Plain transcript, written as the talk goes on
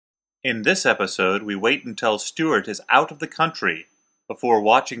In this episode, we wait until Stuart is out of the country before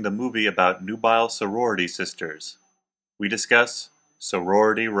watching the movie about nubile sorority sisters. We discuss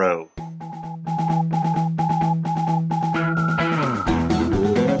Sorority Row.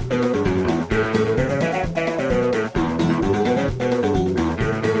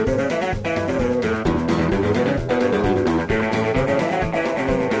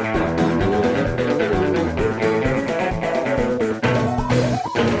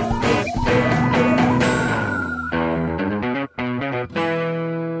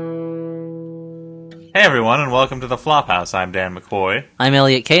 Hey everyone, and welcome to the Flophouse. I'm Dan McCoy. I'm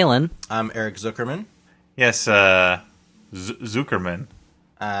Elliot Kalin. I'm Eric Zuckerman. Yes, Zuckerman.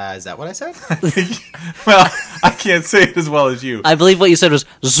 Is that what I said? Well, I can't say it as well as you. I believe what you said was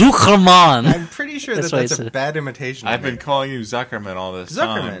Zuckerman. I'm pretty sure That's that's what I a bad imitation. I've been calling you Zuckerman all this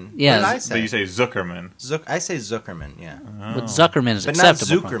Zuckerman. time. Yeah. What did I say? But you say Zuckerman. I say Zuckerman, yeah. But Zuckerman is But not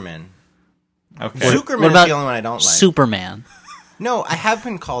acceptable. Zuckerman. Okay. Zuckerman What is about the only one I don't like. Superman? No, I have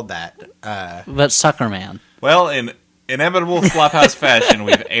been called that. But Suckerman. Well, in inevitable Flophouse fashion,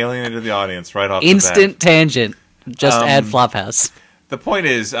 we've alienated the audience right off Instant tangent. Just Um, add Flophouse. The point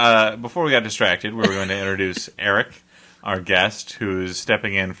is, before we got distracted, we were going to introduce Eric, our guest, who's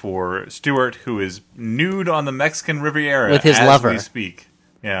stepping in for Stuart, who is nude on the Mexican Riviera With his as lover. we speak.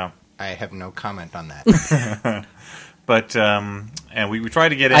 Yeah. I have no comment on that. But, and we tried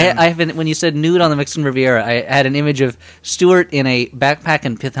to get in. I've been, when you said nude on the Mexican Riviera, I had an image of Stuart in a backpack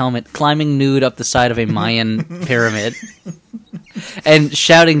and pith helmet climbing nude up the side of a Mayan pyramid and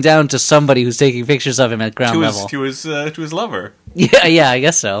shouting down to somebody who's taking pictures of him at ground level. to his lover, Yeah, I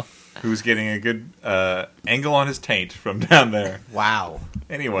guess so. who's getting a good angle on his taint from down there. Wow.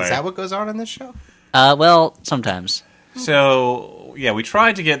 Anyway. Is that what goes on in this show? Well, sometimes. So, yeah, we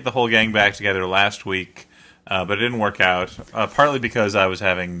tried to get the whole gang back together last week, but it didn't work out, partly because I was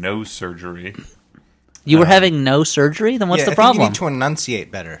having nose surgery. You were having no surgery? Then what's Yeah, the I problem? think you need to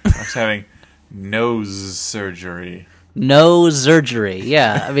enunciate better. I was having nose surgery. No surgery.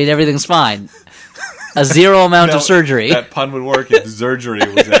 Yeah, I mean, everything's fine. A zero amount No, of surgery. That pun would work if surgery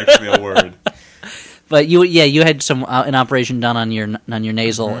was actually a word. But you had an operation done on your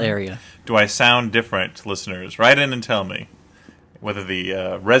nasal area. Do I sound different, listeners? Write in and tell me whether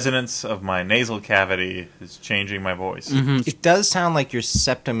the resonance of my nasal cavity is changing my voice. Mm-hmm. It does sound like your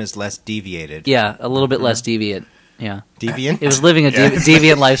septum is less deviated. Yeah, a little bit less deviant. Yeah, Deviant? it was living a Yeah.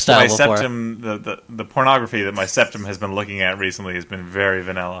 deviant lifestyle My before. septum, the pornography that my septum has been looking at recently has been very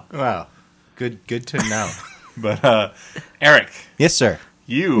vanilla. Wow. Good to know. But, Eric, Yes, sir.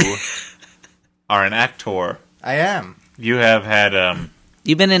 you are an actor. I am. You have had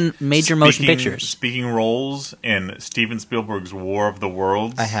You've been in major motion pictures. speaking roles in Steven Spielberg's War of the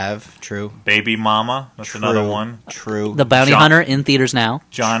Worlds. I have. True. Baby Mama, that's another one. True. The Bounty John- Hunter in theaters now.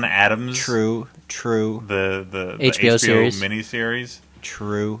 John Adams. True. The HBO series. miniseries.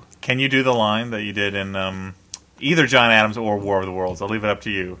 True. Can you do the line that you did in either John Adams or War of the Worlds? I'll leave it up to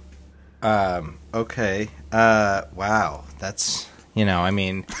you. Okay. Wow. That's, I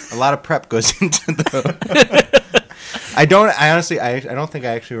mean, a lot of prep goes into the... I don't think I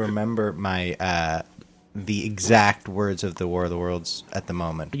actually remember the exact words of the War of the Worlds at the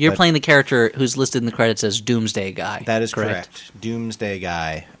moment. You're but playing the character who's listed in the credits as Doomsday Guy. That is correct. Doomsday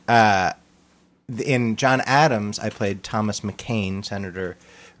Guy. In John Adams, I played Thomas McCain, Senator,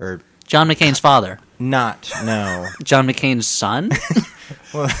 or John McCain's father. no. John McCain's son?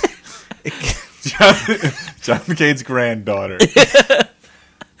 Well, John McCain's granddaughter.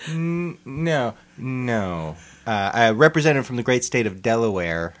 no. I represented from the great state of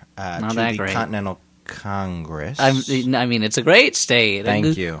Delaware to that the great. Continental Congress. I mean, it's a great state.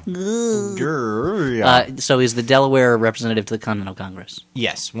 Thank you. So he's the Delaware representative to the Continental Congress.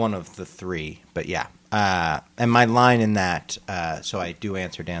 Yes, one of the three, but yeah. And my line in that, so I do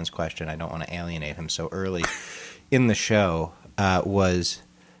answer Dan's question, I don't want to alienate him so early in the show, was,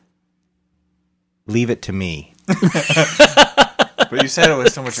 leave it to me. But you said it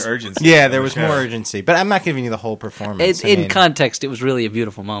with so much urgency. Yeah, there was more urgency, but I'm not giving you the whole performance. In context, it was really a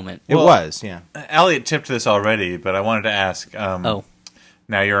beautiful moment. It was, yeah. Elliot tipped this already, but I wanted to ask. Oh.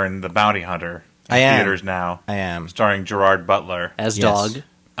 Now you're in The Bounty Hunter. In I am. theaters now. I am. Starring Gerard Butler. As Yes. Dog.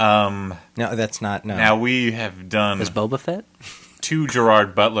 No, that's not, no. Now we have done As Boba Fett. 2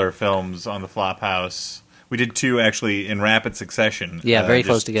 Gerard Butler films on the Flophouse. We did 2 actually in rapid succession. Yeah, very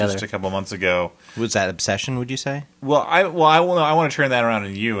close together. Just a couple months ago. Was that Obsession, would you say? Well, I want to turn that around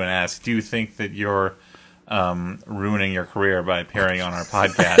on you and ask: do you think that you're ruining your career by appearing on our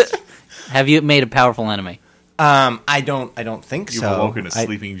podcast? Have you made a powerful enemy? I don't think You've so. awoken a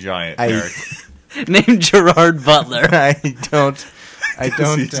sleeping giant, I- Eric. Named Gerard Butler. I don't. I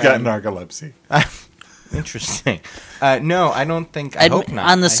don't. He's got narcolepsy. Interesting. No, I don't think. I hope not.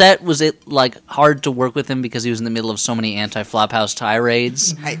 On the set, was it hard to work with him because he was in the middle of so many anti-Flophouse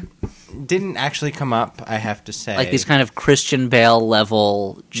tirades? I didn't actually come up. I have to say, These kind of Christian Bale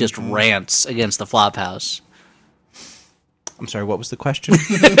level just rants against the Flophouse. I'm sorry. What was the question?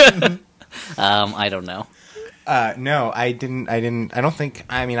 I don't know. No, I didn't. I don't think.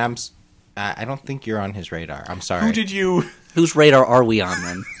 I mean, I don't think you're on his radar. I'm sorry. Who did you? Whose radar are we on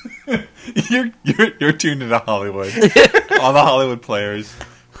then? You're tuned into Hollywood. All the Hollywood players.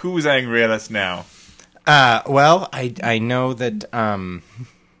 Who's angry at us now? Well, I know that.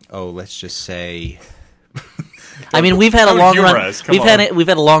 Let's just say. I mean, we've had a long run. We've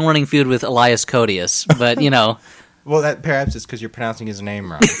had a long running feud with Elias Codius, but Well, that perhaps it's because you're pronouncing his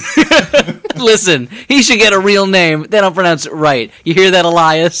name wrong. Listen, he should get a real name. They don't pronounce it right. You hear that,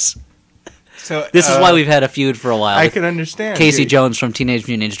 Elias? So this is why we've had a feud for a while. I can understand. Casey Jones from Teenage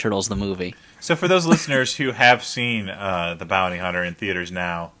Mutant Ninja Turtles, the movie. So for those listeners who have seen The Bounty Hunter in theaters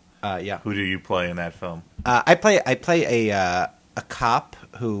now, who do you play in that film? I play a cop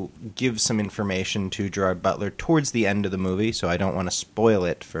who gives some information to Gerard Butler towards the end of the movie, so I don't want to spoil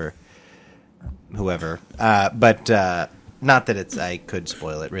it for whoever. But not that I could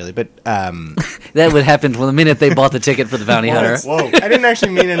spoil it, really. But that would happen from the minute they bought the ticket for the Bounty Hunter. Whoa! I didn't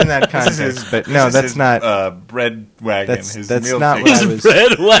actually mean it in that context. But no, that's not bread wagon. That's not what I was.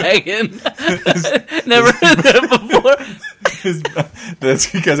 Bread wagon. Never heard that before.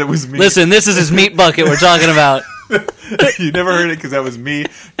 That's because it was me. Listen, this is his meat bucket we're talking about. You never heard it because that was me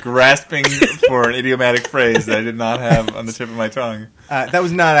grasping for an idiomatic phrase that I did not have on the tip of my tongue. That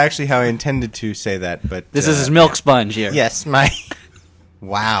was not actually how I intended to say that, but... This is his milk sponge here. Yes,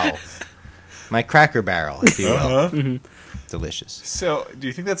 Wow. My Cracker Barrel, if you will. Mm-hmm. Delicious. So, do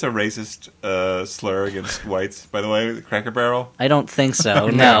you think that's a racist slur against whites, by the way, the Cracker Barrel? I don't think so,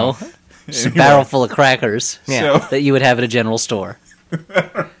 no. It's a barrel full of crackers that you would have at a general store.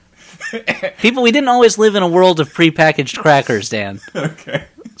 We didn't always live in a world of prepackaged crackers, Dan. Okay.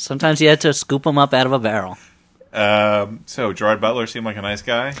 Sometimes you had to scoop them up out of a barrel. So Gerard Butler seemed like a nice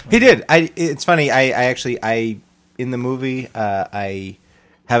guy. He did. It's funny. I actually in the movie I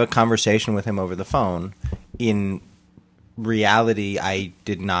have a conversation with him over the phone. In reality, I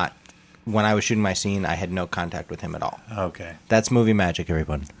did not. When I was shooting my scene, I had no contact with him at all. Okay. That's movie magic,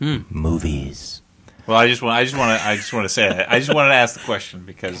 everyone. Movies. Well, I just want to say it. I just wanted to ask the question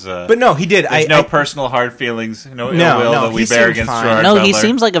because. But no, he did. There's no personal hard feelings, no ill will that we bear against Gerard No, Butler. he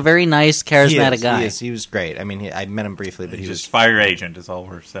seems like a very nice, charismatic guy. He was great. I mean, I met him briefly, but he was just fire agent is all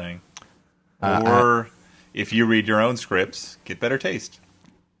we're saying. Or if you read your own scripts, get better taste.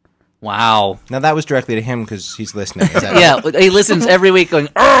 Wow. Now that was directly to him because he's listening. Yeah, he listens every week going,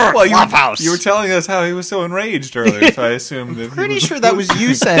 well, you were telling us how he was so enraged earlier, so I assumed that pretty sure that was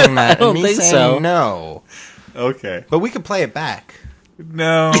you saying that. I don't and me think saying so. No. Okay. But we could play it back.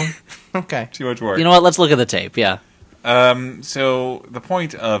 No. Okay. Too much work. You know what? Let's look at the tape, yeah. So the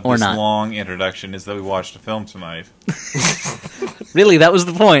point of Or this not. long introduction is that we watched a film tonight. Really, that was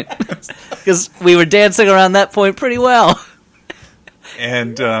the point. Because we were dancing around that point pretty well.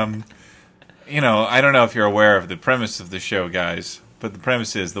 And, I don't know if you're aware of the premise of the show, guys, but the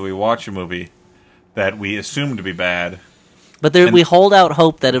premise is that we watch a movie that we assume to be bad. But we hold out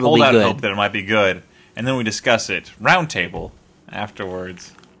hope that it'll be good. Hold out hope that it might be good, and then we discuss it. Round table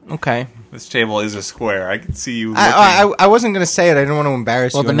afterwards. Okay. This table is a square. I can see you looking. I wasn't going to say it. I didn't want to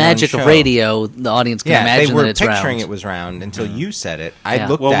embarrass you. Well, the magic of radio, the audience can imagine that it's round. They were picturing it was round until you said it. I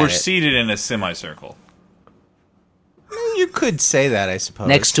looked at it. Well, we're seated in a semicircle. You could say that, I suppose.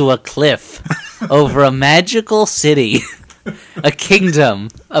 Next to a cliff, over a magical city, a kingdom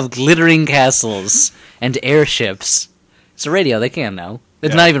of glittering castles and airships. It's a radio. They can know.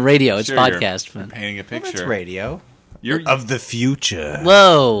 It's not even radio. It's podcast. You're painting a picture. Well, that's radio. You're of the future.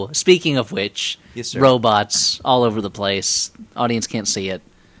 Whoa! Speaking of which, yes, sir. Robots all over the place. Audience can't see it.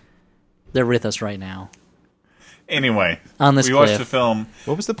 They're with us right now. Anyway, on this we cliff. watched a film.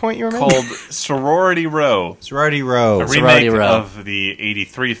 What was the point you were making? Called Sorority Row. Sorority Row. A remake of the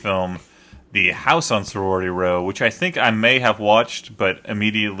 '83 film, The House on Sorority Row, which I think I may have watched, but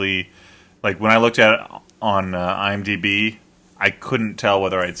immediately, like when I looked at it on IMDb, I couldn't tell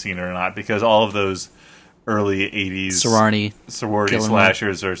whether I'd seen it or not because all of those early '80s sorority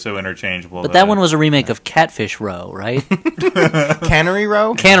slashers are so interchangeable. But that one was a remake of Catfish Row, right? Cannery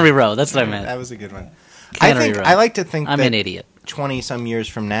Row? Cannery Row, that's what I meant. That was a good one. Cannery Row. I like to think I'm that an idiot. 20-some years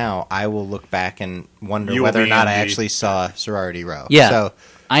from now, I will look back and wonder whether or not I actually saw Sorority Row. Yeah. So,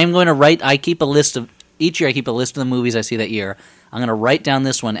 I am going to write, each year I keep a list of the movies I see that year. I'm going to write down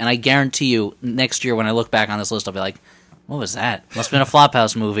this one, and I guarantee you, next year when I look back on this list, I'll be like, What was that? Must have been a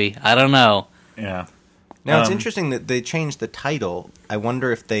Flophouse movie. I don't know. Yeah. Now, it's interesting that they changed the title. I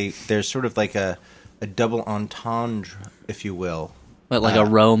wonder if there's sort of like a double entendre, if you will. What, like a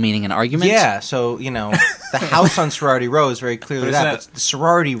row meaning an argument? Yeah, so, the house on Sorority Row is very clearly that. But the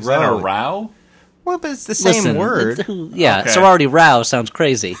Sorority Is Row... that a row? Well, but it's the same word. Yeah, Okay. sorority row sounds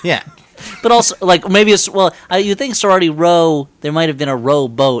crazy. Yeah. But also, like, maybe it's... Well, you think sorority row, there might have been a row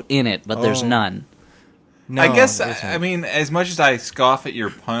boat in it, but there's none. No, I guess, there isn't. I mean, as much as I scoff at your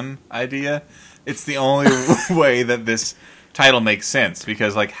pun idea, it's the only way that this title makes sense.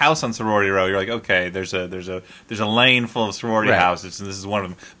 Because, like, House on Sorority Row, you're like, okay, there's a lane full of sorority Right. houses, and this is one of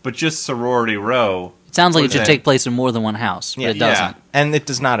them. But just Sorority Row... It sounds like What it is should that? take place in more than one house, but Yeah. it doesn't. Yeah. And it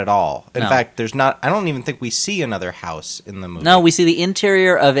does not at all. In No. fact, there's not... I don't even think we see another house in the movie. No, we see the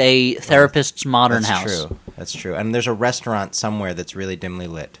interior of a therapist's modern That's house. true. That's true. And there's a restaurant somewhere that's really dimly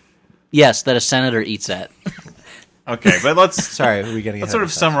lit. Yes, that a senator eats at. Okay, but let's... Sorry, are we getting Let's ahead sort of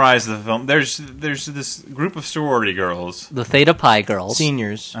ourselves? summarize the film. There's this group of sorority girls. The Theta Pi girls.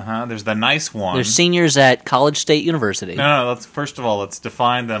 Seniors. There's the nice one. They're seniors at College State University. No. Let's first of all let's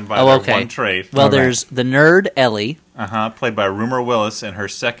define them by Oh, their okay. one trait. Well, All right. there's the nerd Ellie. Played by Rumor Willis in her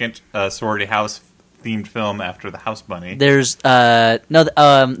second sorority house themed film after the House Bunny. There's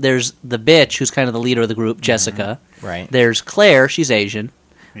there's the bitch who's kind of the leader of the group, Jessica. Right. There's Claire, she's Asian.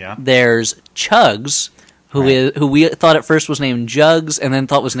 Yeah. There's Chugs, who we thought at first was named Jugs and then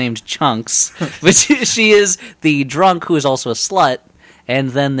thought was named Chunks, but she is the drunk who is also a slut. And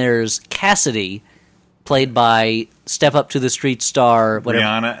then there's Cassidy, played by Step Up to the Street star whatever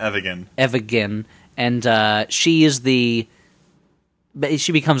Rihanna Evigan. Evigan, and she is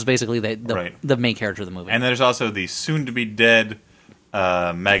she becomes basically Right. the main character of the movie. And there's also the soon-to-be-dead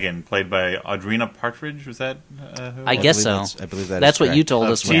Megan, played by Audrina Partridge. Was that who? I guess so. I believe that That's is what correct. you told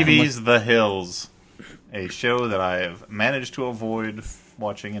Of us. when- TV's The Hills, a show that I have managed to avoid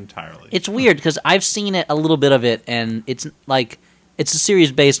watching entirely. It's weird because I've seen it a little bit of it, and it's like it's a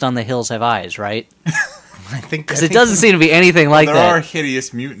series based on The Hills Have Eyes, right? I think Because it doesn't seem to be anything like there that. are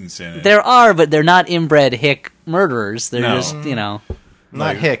hideous mutants in it. There are, but they're not inbred hick murderers. They're No. just Not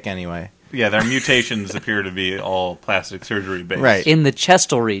Like- hick, anyway. Yeah, their mutations appear to be all plastic surgery based. Right. in the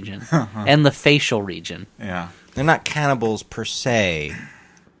chestal region and the facial region. Yeah. They're not cannibals per se.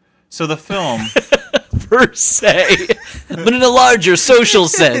 So the film Per se, but in a larger social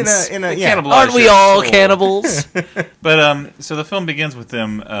sense. Yeah. cannibalize Aren't we your all soul. cannibals? But so the film begins with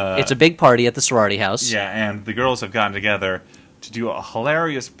them. It's a big party at the sorority house. Yeah, and the girls have gotten together to do a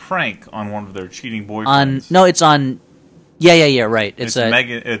hilarious prank on one of their cheating boyfriends. It's on. Yeah, right. It's a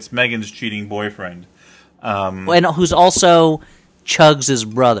Megan. It's Megan's cheating boyfriend. and who's also Chugs'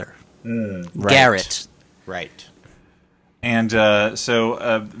 brother, Right. Garrett. Right. And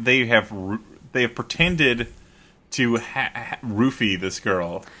so they have pretended to roofie this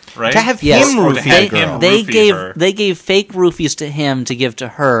girl, right? To have Yes, him Or to roofie have the girl. him They roofie her. gave fake roofies to him to give to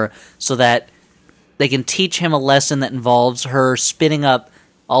her so that they can teach him a lesson that involves her spitting up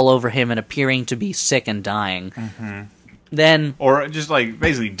all over him and appearing to be sick and dying. Mm-hmm. Then Or just like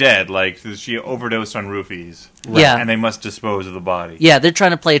basically dead, like she overdosed on roofies. Yeah. And they must dispose of the body. yeah, they're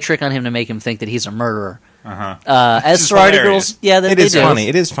trying to play a trick on him to make him think that he's a murderer. Uh-huh. As is sorority hilarious. girls, yeah, It they is do. funny.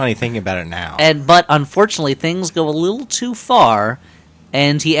 It is funny thinking about it now. But unfortunately, things go a little too far,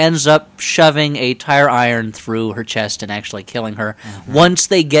 and he ends up shoving a tire iron through her chest and actually killing her. Once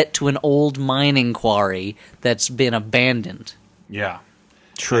they get to an old mining quarry that's been abandoned Yeah.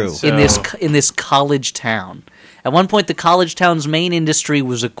 True. So- in this college town. At one point, the college town's main industry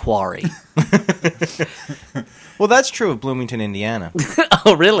was a quarry. Well, that's true of Bloomington, Indiana.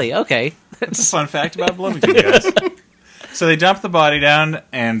 Oh, really? Okay. That's a fun fact about Bloomington, guys. So they dump the body down,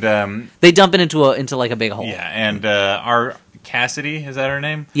 and They dump it into like a big hole. yeah, and our Cassidy, is that her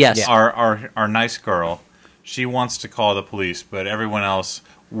name? Yes. Yeah. Our nice girl. She wants to call the police, but everyone else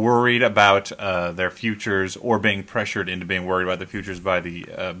worried about their futures or being pressured into being worried about their futures by the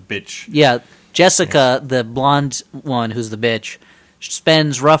bitch. Yeah, Jessica, the blonde one who's the bitch,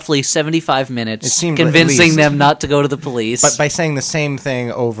 spends roughly 75 minutes It seemed at convincing least. them not to go to the police. But by saying the same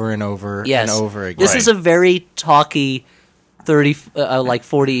thing over and over yes. and over again. This Right. is a very talky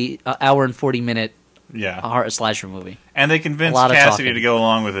 40 hour and 40 minute Yeah. horror slasher movie. And they convinced A lot of Cassidy talking. to go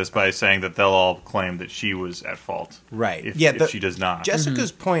along with this by saying that they'll all claim that she was at fault. Right. If, Yeah, if she does not.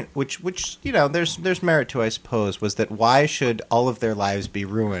 Jessica's point, which there's merit to, I suppose, was that why should all of their lives be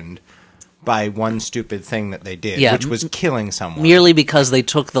ruined by one stupid thing that they did, Yeah. which was killing someone? Merely because they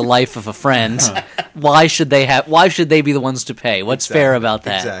took the life of a friend. Why should they be the ones to pay? What's fair about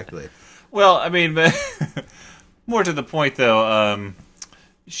that? Exactly. Well, I mean, more to the point, though,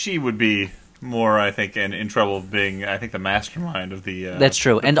 she would be more, I think, in trouble being, I think, the mastermind of the. That's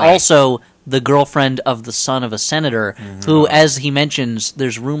true, and prank. also the girlfriend of the son of a senator, who, as he mentions,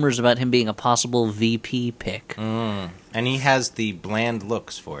 there's rumors about him being a possible VP pick. And he has the bland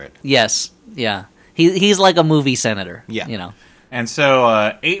looks for it. Yes, yeah, he's like a movie senator. Yeah. You know. And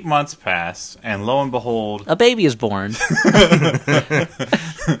so 8 months pass, and lo and behold, A baby is born.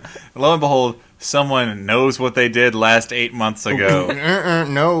 someone knows what they did last 8 months ago.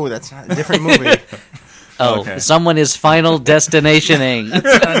 No, that's not a different movie. Oh, Okay. someone is Final Destinationing.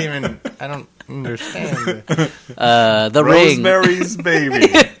 It's not even. I don't understand. The Ring. Rosemary's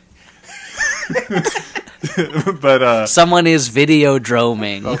Baby. But Someone is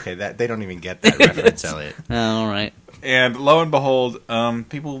Videodroming. Okay, that they don't even get that reference, Elliot. Oh, all right. and lo and behold,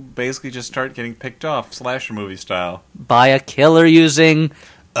 people basically just start getting picked off, slasher movie style. By a killer using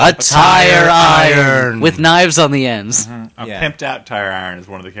a tire iron with knives on the ends. A Yeah. pimped out tire iron, as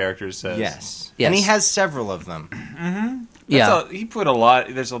one of the characters says. Yes, Yes. and he has several of them. Yeah. He put a lot.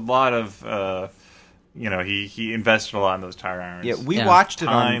 There's a lot of. He invested a lot in those tire irons. Yeah, we Yeah. watched it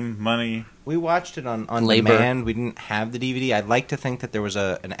Time, money. We watched it on Labor. demand. We didn't have the DVD. I'd like to think that there was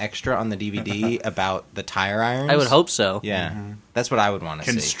an extra on the DVD about the tire irons. I would hope so. Yeah, that's what I would want to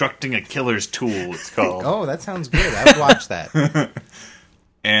see. Constructing a killer's tool, it's called. Oh, that sounds good. I would watch that.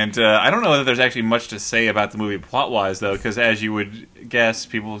 And I don't know that there's actually much to say about the movie plot-wise, though, because as you would guess,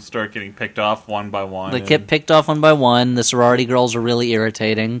 people start getting picked off one by one. They get picked off one by one. The sorority girls are really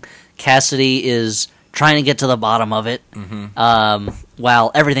irritating. Cassidy is trying to get to the bottom of it,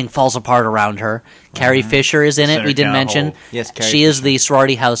 while everything falls apart around her. Carrie Fisher is in it. Center We didn't count mention. hole. Yes, Carrie she is Fisher. the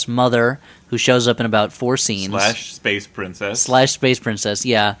sorority house mother who shows up in about 4 scenes. Slash Space Princess. Slash Space Princess,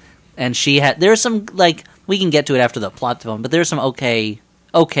 yeah. And she had. There's some we can get to it after the plot development, but there's some okay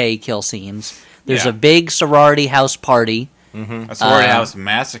kill scenes. There's Yeah. a big sorority house party. A sorority house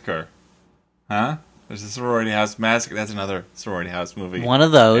massacre. Huh? There's a sorority house massacre. That's another sorority house movie. One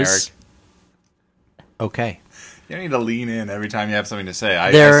of those. Eric. Okay. You don't need to lean in every time you have something to say. I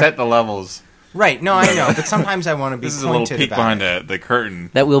There- set the levels. Right. No, I know, but sometimes I want to be This is a little pointed peek about behind it. the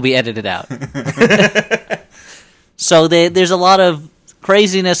curtain. That will be edited out. So there's a lot of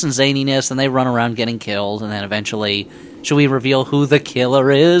craziness and zaniness, and they run around getting killed, and then eventually, should we reveal who the killer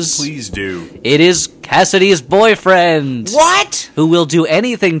is? Please do. It is Cassidy's boyfriend. What? Who will do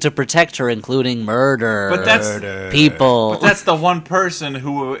anything to protect her, including murder. But that's people. But that's the one person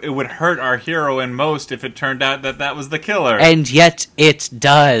who it would hurt our heroine most if it turned out that was the killer. And yet it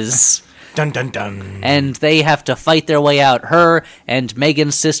does. Dun dun dun. And they have to fight their way out. Her and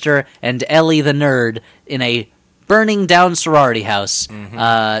Megan's sister and Ellie the nerd in a burning down sorority house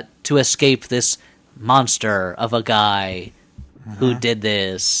to escape this monster of a guy who did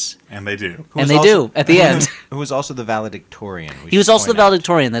this. And they do. And they do at the end. Who was also the valedictorian. He was also the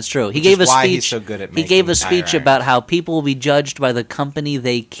valedictorian. That's true. He Which gave a is why speech. he's so good at He gave a making speech tire about irons. how people will be judged by the company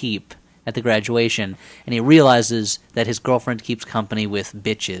they keep at the graduation, and he realizes that his girlfriend keeps company with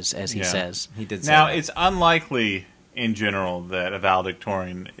bitches, as he Yeah. says. He did say Now, that. it's unlikely in general that a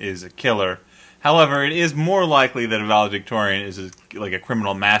valedictorian is a killer. However, it is more likely that a valedictorian is like a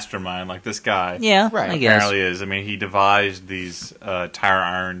criminal mastermind, like this guy. Yeah, Right. I guess. Apparently is. I mean, he devised these tire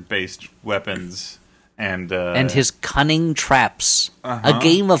iron-based weapons And his cunning traps. A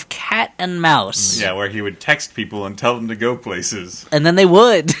game of cat and mouse. yeah, where he would text people and tell them to go places. And then they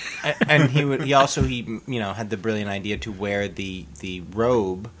would. And he also had the brilliant idea to wear the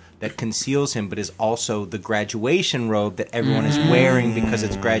robe that conceals him, but is also the graduation robe that everyone is wearing because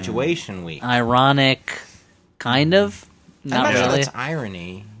it's graduation week. Ironic, kind of. I'm Not not sure really. that's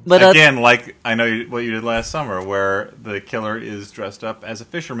irony. But Again, like I know what you did last summer, where the killer is dressed up as a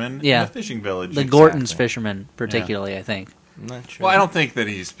fisherman Yeah. in a fishing village. the Gorton's fisherman, particularly, I think. I'm not sure. Well, I don't think that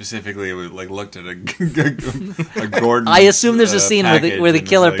he specifically looked at a Gordon. I assume there's a scene where the package and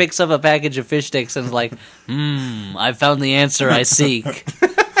killer was like, picks up a package of fish sticks and is like, I found the answer I seek.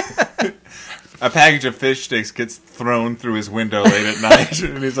 a package of fish sticks gets thrown through his window late at night,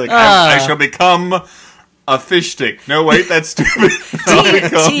 and he's like, I shall become a fish stick. No, wait, that's stupid.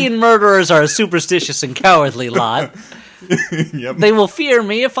 Teen murderers are a superstitious and cowardly lot. Yep. They will fear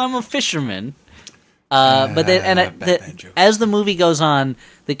me if I'm a fisherman. But as the movie goes on,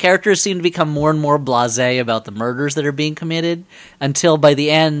 the characters seem to become more and more blasé about the murders that are being committed, until by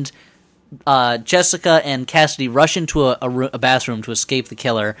the end, Jessica and Cassidy rush into a bathroom to escape the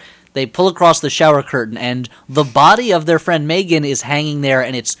killer. They pull across the shower curtain, and the body of their friend Megan is hanging there,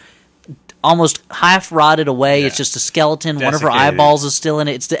 and it's almost half rotted away. Yeah. It's just a skeleton. One of her Desiccated. eyeballs is still in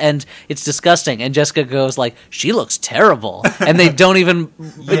it. And it's disgusting. And Jessica goes like, "She looks terrible," and they don't even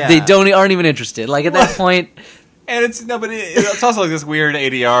Yeah. aren't even interested. Like at that point, And it's also like this weird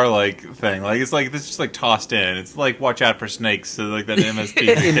ADR like thing. Like it's like this just like tossed in. It's like watch out for snakes, so like that MST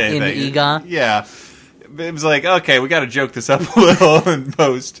in thing. EGA. Yeah. It was like, okay, we got to joke this up a little in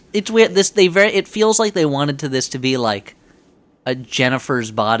post. It's weird. It feels like they wanted this to be like a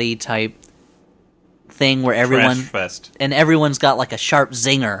Jennifer's Body type thing where everyone's got like a sharp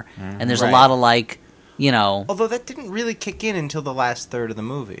zinger, and there's a lot of like, Although that didn't really kick in until the last third of the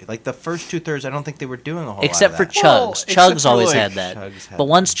movie. Like the first 2/3, I don't think they were doing a whole except lot for of that. Chugs. Chugs always had that. But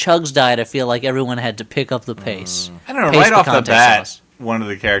once that. Chugs died, I feel like everyone had to pick up the pace. I don't know. Right off the bat, one of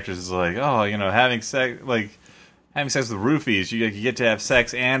the characters is like, "Oh, having sex with roofies, you get to have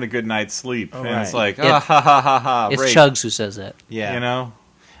sex and a good night's sleep." And it's like, ha ha ha ha. It's rape. Chugs who says that. Yeah,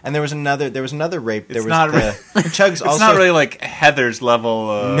 And there was another rape. Chugs also. It's not really like Heather's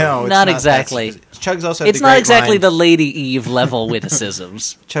level. No, it's not exactly. Chugs also. It's not exactly the Lady Eve level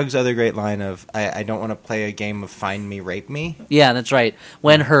witticisms. Chugs' other great line of I don't want to play a game of find me, rape me. Yeah, that's right.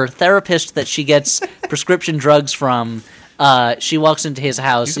 When her therapist that she gets prescription drugs from, she walks into his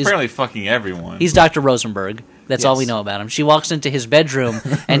house. He's apparently fucking everyone. He's Dr. Rosenberg. That's all we know about him. She walks into his bedroom,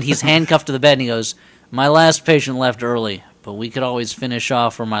 and he's handcuffed to the bed, and he goes, "My last patient left early, but we could always finish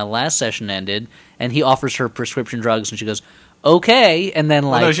off where my last session ended." And he offers her prescription drugs, and she goes, "Okay." And then,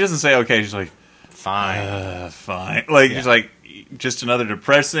 no, she doesn't say okay. She's like, fine. Fine. Like, she's like, just another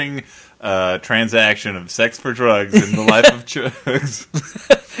depressing transaction of sex for drugs in the life of Chugs.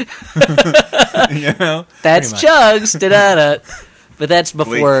 That's Chugs. Da-da-da. But that's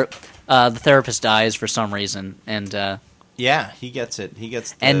before the therapist dies for some reason. And he gets it. He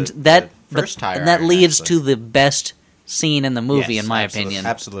gets the first tire. And that leads to the best scene in the movie, in my opinion.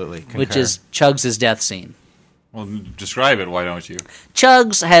 Absolutely. Concur. Which is Chugs' death scene. Well, describe it, why don't you?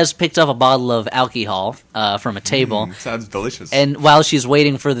 Chugs has picked up a bottle of alcohol from a table. Sounds delicious. And while she's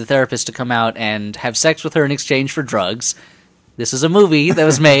waiting for the therapist to come out and have sex with her in exchange for drugs, this is a movie that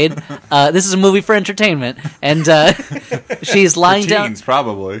was made. This is a movie for entertainment. And she's lying for teens, down.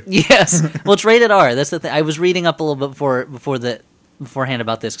 Probably. Yes. Well, it's rated R. That's the thing. I was reading up a little bit beforehand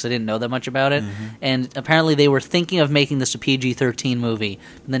about this because I didn't know that much about it. And apparently they were thinking of making this a PG-13 movie,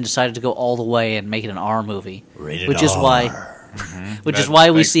 and then decided to go all the way and make it an R movie. Rated which R. is why which is why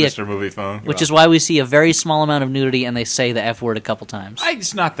we see Mr. Movie Phone. Which is why we see a very small amount of nudity, and they say the F word a couple times.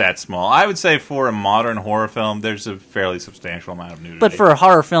 It's not that small. I would say for a modern horror film, there's a fairly substantial amount of nudity. But for a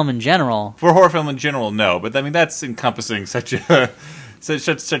horror film in general, no. But I mean, that's encompassing such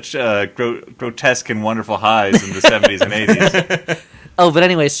grotesque and wonderful highs in the 70s and 80s. Oh, but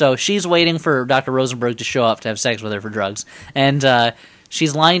anyway, so she's waiting for Dr. Rosenberg to show up to have sex with her for drugs, and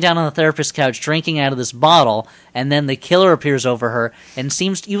she's lying down on the therapist's couch drinking out of this bottle, and then the killer appears over her and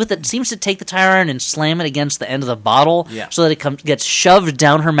seems to take the tire iron and slam it against the end of the bottle so that it gets shoved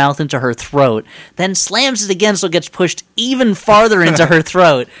down her mouth into her throat, then slams it again so it gets pushed even farther into her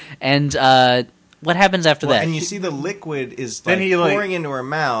throat, and what happens after that? And you see the liquid is pouring into her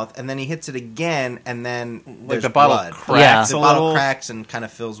mouth, and then he hits it again, and then there's the bottle blood. cracks the bottle cracks and kind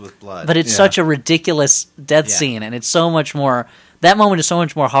of fills with blood. But it's such a ridiculous death scene, and it's so much more... That moment is so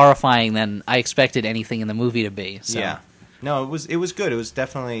much more horrifying than I expected anything in the movie to be. So. Yeah. No, it was good. It was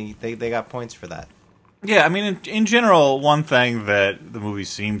definitely... They got points for that. Yeah, I mean, in general, one thing that the movie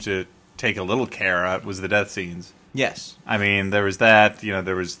seemed to take a little care at was the death scenes. Yes. I mean, there was that.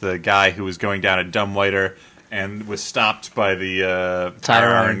 There was the guy who was going down a dumbwaiter and was stopped by the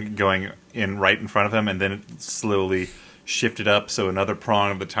tire iron going in right in front of him, and then it slowly shifted up so another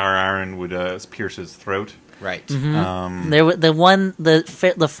prong of the tire iron would pierce his throat. Right. Mm-hmm.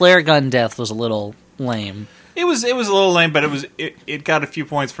 The flare gun death was a little lame. It was a little lame, but it got a few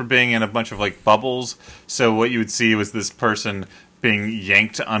points for being in a bunch of like bubbles. So what you would see was this person being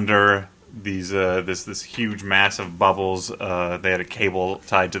yanked under these this huge mass of bubbles. They had a cable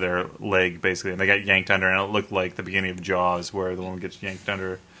tied to their leg basically, and they got yanked under, and it looked like the beginning of Jaws, where the woman gets yanked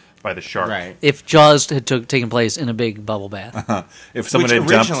under by the shark. Right. If Jaws had taken place in a big bubble bath. If someone had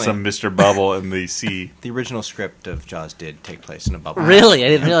dumped some Mr. Bubble in the sea. The original script of Jaws did take place in a bubble. Really? I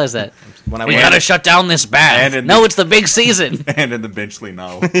didn't realize that. We gotta shut down this bath. It's the big season. And in the Benchley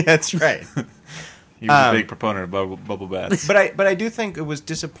novel. That's right. He was a big proponent of bubble baths. But I do think it was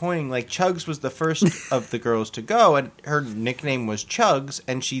disappointing. Like, Chugs was the first of the girls to go, and her nickname was Chugs,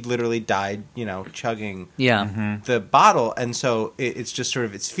 and she literally died, chugging the bottle. And so it's just sort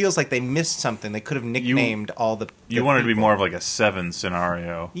of, it feels like they missed something. They could have nicknamed all the You wanted to be more of like a Seven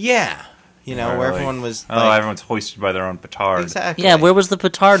scenario. Yeah. Where everyone was everyone's hoisted by their own petard. Exactly. Yeah, where was the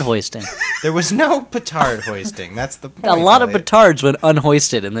petard hoisting? There was no petard hoisting. That's the point. A lot of petards went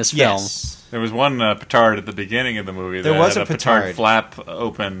unhoisted in this film. Yes. There was one petard at the beginning of the movie. There that was had a petard flap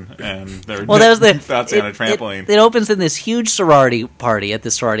open, and there Well, that was the bouncing on a trampoline. It opens in this huge sorority party at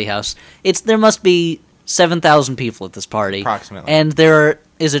this sorority house. There must be 7,000 people at this party, approximately, and there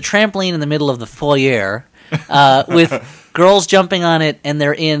is a trampoline in the middle of the foyer with girls jumping on it, and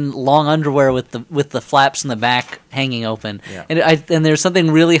they're in long underwear with the flaps in the back hanging open. Yeah. And there's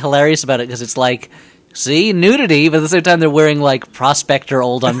something really hilarious about it because it's like, see, nudity, but at the same time they're wearing like prospector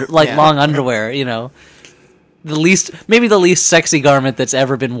long underwear. Maybe the least sexy garment that's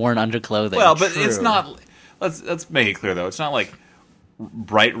ever been worn under clothing. Well, but True. it's not. Let's make it clear though. It's not like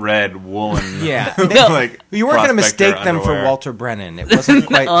bright red woolen. Yeah, like you weren't going to prospector mistake them for underwear. Walter Brennan. It wasn't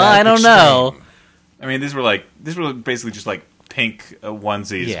quite. Oh, that I don't extreme. know. I mean, these were basically just like pink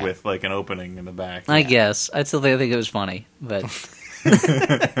onesies with like an opening in the back. I guess I think it was funny, but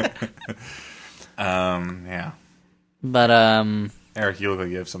yeah. but Eric, you look like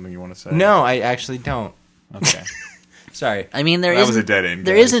you have something you want to say. No, I actually don't. Okay. Sorry. I mean That was a dead end.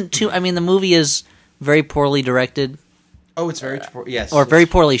 There guys. isn't too. I mean, the movie is very poorly directed, Oh, it's very yes, or very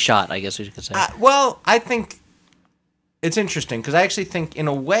poorly shot. I guess you could say. Well, I think it's interesting because I actually think, in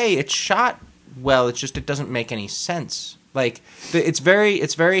a way, it's shot well. It's just it doesn't make any sense. Like it's very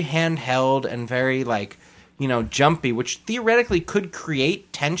handheld and very jumpy, which theoretically could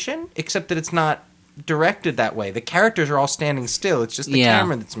create tension, except that it's not directed that way. The characters are all standing still. It's just the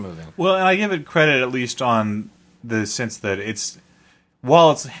camera that's moving. Well, and I give it credit at least on the sense that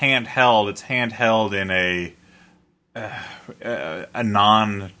while it's handheld in a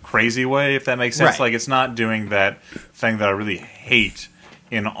non-crazy way, if that makes sense. Right. Like, it's not doing that thing that I really hate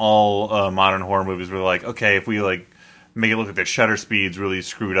in all modern horror movies where they're like, okay, if we make it look like the shutter speed's really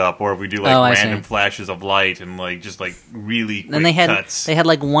screwed up, or if we do random flashes of light and really quick And cuts. they had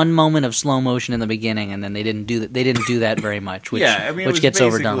one moment of slow motion in the beginning, and then they didn't do that. They didn't do that very much, which which gets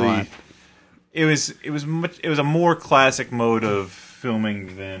overdone a lot. It was a more classic mode of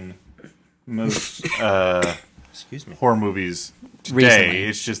filming than most Excuse me. horror movies today. Recently.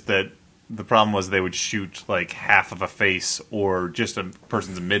 It's just that the problem was they would shoot half of a face or just a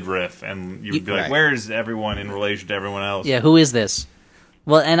person's midriff, and you would be like, Right. "Where is everyone in relation to everyone else?" Yeah, who is this?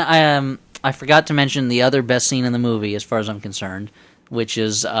 Well, and I forgot to mention the other best scene in the movie, as far as I'm concerned, which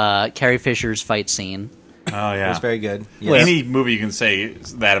is Carrie Fisher's fight scene. Oh yeah, It's very good. Well, Yes. any movie you can say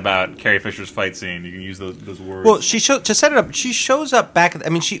that about Carrie Fisher's fight scene, you can use those words. Well, to set it up, she shows up back.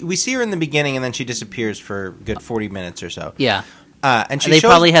 We see her in the beginning, and then she disappears for a good 40 minutes or so. Yeah, and they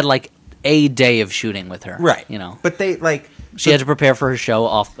probably had a day of shooting with her, right. But they she had to prepare for her show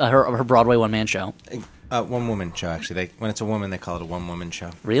off her Broadway one-man show. one woman show. Actually, when it's a woman, they call it a one woman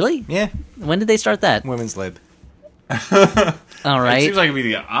show. Really? Yeah, When did they start that? women's lib. All it right. seems like it'd be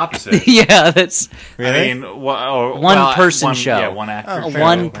the opposite. Yeah, that's Really? I mean, one person show. Yeah, one actor. Oh, a fair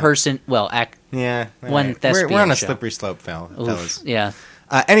one enough. person. Well, Yeah, all One right. thespian We're on a show. slippery slope, fellas. yeah.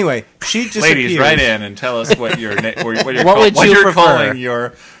 Anyway, she disappears. Ladies, write in and tell us what you're What would you you're prefer? calling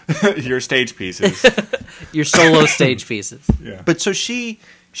your stage pieces. Your solo stage pieces. Yeah. But so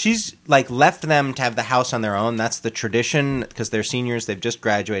she's left them to have the house on their own. That's the tradition because they're seniors. They've just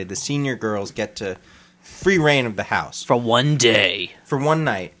graduated. The senior girls get to free reign of the house For one day. for one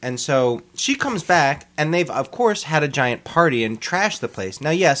night. And so she comes back, and they've of course had a giant party and trashed the place.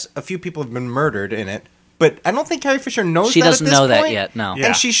 Now, yes, a few people have been murdered in it. But I don't think Carrie Fisher knows She that doesn't at this know that point. yet, no. Yeah.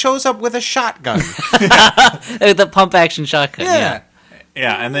 And she shows up with a shotgun. The pump action shotgun. Yeah.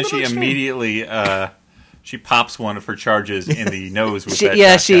 Yeah, and then she Little extreme. immediately she pops one of her charges in the nose with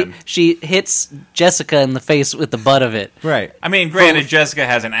that shotgun. She hits Jessica in the face with the butt of it. Right. I mean, granted, Jessica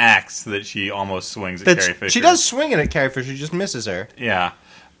has an axe that she almost swings at Carrie Fisher. She does swing it at Carrie Fisher. She just misses her. Yeah.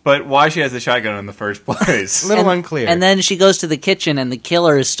 But why she has the shotgun in the first place? A little unclear. And then she goes to the kitchen, and the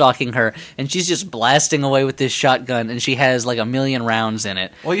killer is stalking her, and she's just blasting away with this shotgun, and she has 1,000,000 rounds in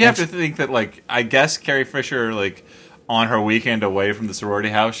it. Well, you have to think that, I guess Carrie Fisher, on her weekend away from the sorority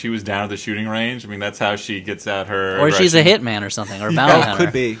house, she was down at the shooting range. I mean, that's how she gets out her Or she's a aggression. hitman or something, or a bounty that hunter.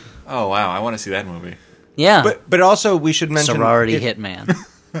 could be. Oh, wow. I want to see that movie. Yeah. But also we should mention Sorority if- hitman.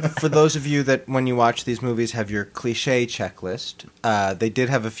 for those of you that when you watch these movies have your cliche checklist, they did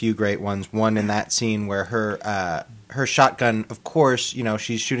have a few great ones. One in that scene where her shotgun, of course,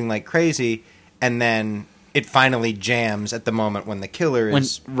 she's shooting like crazy, and then it finally jams at the moment when the killer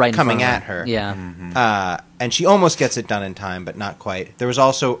is Right in coming front of at her. Yeah. And she almost gets it done in time, but not quite. There was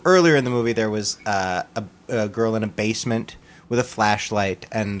also earlier in the movie there was a girl in a basement with a flashlight,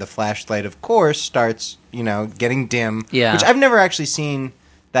 and the flashlight, of course, starts getting dim. Yeah. Which I've never actually seen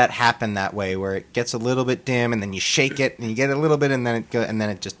that happen that way, where it gets a little bit dim, and then you shake it, and you get a little bit, and then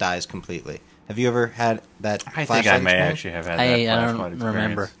it just dies completely. Have you ever had that? I think I may actually have had that I flashlight don't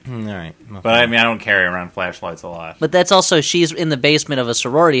remember. experience. All right, well, But I mean, I don't carry around flashlights a lot. But that's also, she's in the basement of a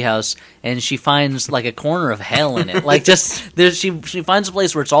sorority house, and she finds like a corner of hell in it. Like just there, she finds a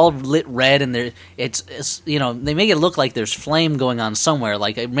place where it's all lit red, and there it's you know, they make it look like there's flame going on somewhere.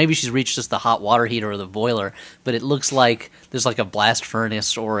 Like maybe she's reached just the hot water heater or the boiler, but it looks like there's like a blast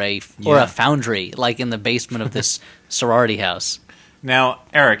furnace or a foundry like in the basement of this sorority house. Now,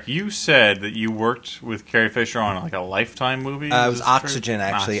 Eric, you said that you worked with Carrie Fisher on like a Lifetime movie. it was Oxygen.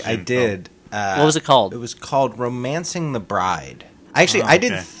 Actually, Oxygen. I did. What was it called? It was called Romancing the Bride. Actually, I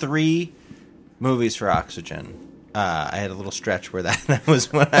did 3 movies for Oxygen. I had a little stretch where that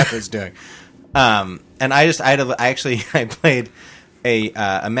was what I was doing. And I played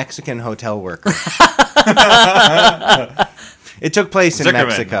a Mexican hotel worker. It took place in Zuckerman.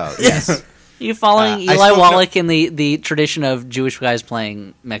 Mexico. Yes. You following I Eli spoke Wallach in the tradition of Jewish guys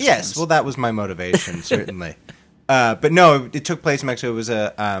playing Mexicans? Yes, well, that was my motivation, certainly. But no, it took place in Mexico. It was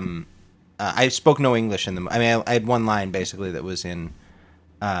I spoke no English in them. I mean, I had one line basically that was in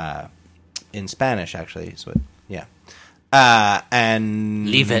Spanish, actually. So yeah,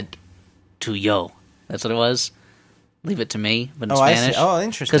 and Leave it to yo. That's what it was. Leave it to me, but in I see. Spanish. Oh,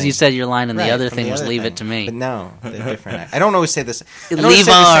 interesting. Because you said your line, and Right, the other from thing the was other "Leave thing. it to me." But no, they're different. I don't always say this. I don't Leave always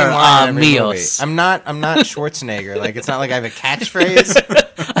say the same our line in every movie. amigos. I'm not Schwarzenegger. Like it's not like I have a catchphrase.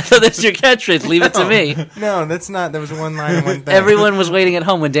 I thought that's your catchphrase. Leave it to me. No, that's not. There was one line and one thing. Everyone was waiting at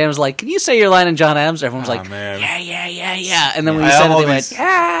home when Dan was like, "Can you say your line in John Adams?" Everyone was like, man. "Yeah." And then when I you have said it, all they went, these-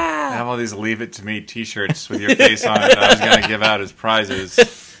 I have all these "Leave It to Me" T-shirts with your face on it that I was going to give out as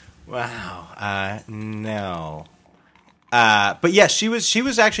prizes. Wow. No. But yes, she was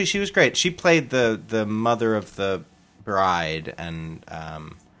great. She played the mother of the bride, and I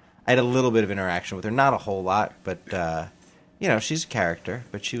had a little bit of interaction with her, not a whole lot, but she's a character,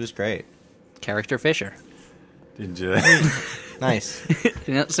 but she was great. "Character Fisher." Did you? Nice.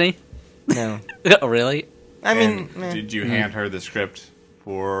 See? No, Oh, really? I mean, Did you hand her the script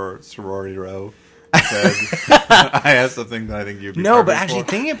for Sorority Row? I have something that I think you'd be no, but perfect actually for.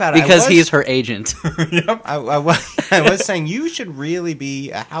 thinking about it, Because he's her agent. I was saying you should really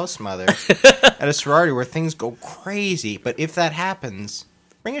be a house mother at a sorority where things go crazy. But if that happens,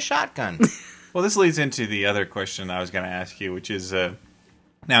 bring a shotgun. Well, this leads into the other question I was going to ask you, which is,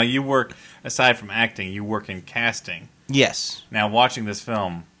 now you work, aside from acting, you work in casting. Yes. Now, watching this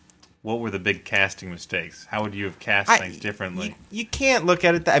film, what were the big casting mistakes? How would you have cast things differently? You can't look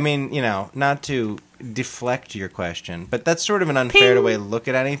at it. I mean, not to deflect your question, but that's sort of an unfair way to look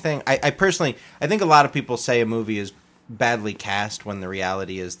at anything. I personally, I think a lot of people say a movie is badly cast when the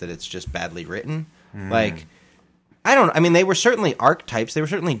reality is that it's just badly written. Like, I mean, they were certainly archetypes. They were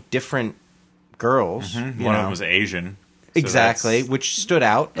certainly different girls. One of them was Asian. So Exactly, which stood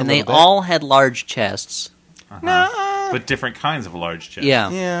out. And they all had large chests. But different kinds of large chests.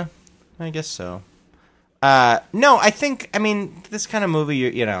 Yeah, I guess so. No, I think. I mean, this kind of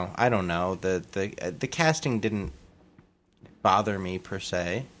movie. I don't know. The casting didn't bother me per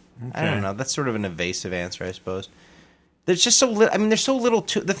se. Okay. I don't know. That's sort of an evasive answer, I suppose. There's just so little. I mean, there's so little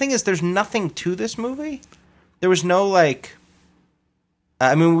to. The thing is, there's nothing to this movie. There was no like.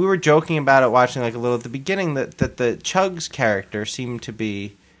 I mean, we were joking about it, watching like a little at the beginning. That the Chugs character seemed to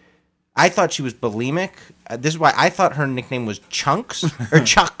be. I thought she was bulimic. This is why I thought her nickname was Chunks or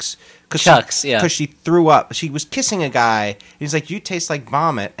Chucks. Chucks, yeah. Because she threw up. She was kissing a guy. He's like, "You taste like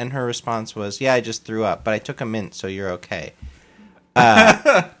vomit," and her response was, "Yeah, I just threw up, but I took a mint, so you're okay."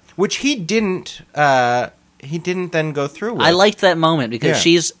 Which he didn't. He didn't then go through with. I liked that moment because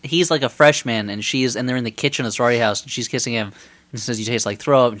he's like a freshman, and they're in the kitchen of the sorority house, and she's kissing him. And says, "You taste like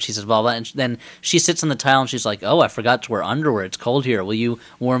throw up," and she says, "Blah blah." And then she sits on the tile, and she's like, "Oh, I forgot to wear underwear. It's cold here. Will you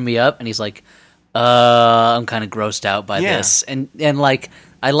warm me up?" And he's like, I'm kind of grossed out by this." And like,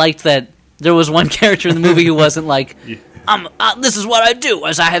 I liked that there was one character in the movie who wasn't like, "This is what I do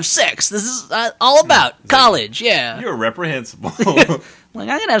as I have sex. This is all about college." Yeah, You're reprehensible. like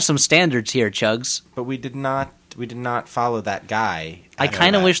I gotta have some standards here, Chugs. But we did not follow that guy. I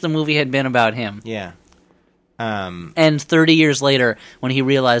kind of wish the movie had been about him. Yeah. And 30 years later, when he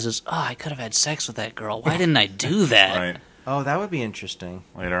realizes, "Oh, I could have had sex with that girl. Why didn't I do that?" Right. Oh, that would be interesting.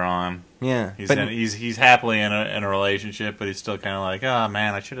 Later on. Yeah. He's happily in a relationship, but he's still kind of like, "Oh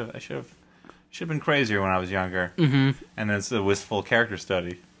man, I should have been crazier when I was younger." Mm-hmm. And then it's a wistful character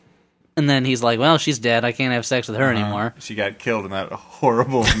study. And then he's like, "Well, she's dead. I can't have sex with her anymore." She got killed in that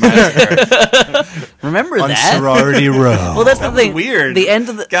horrible massacre. Remember On that? Sorority Row. Well, that's the thing. Weird. The end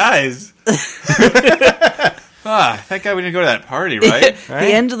of the Guys. Thank God we didn't go to that party, right?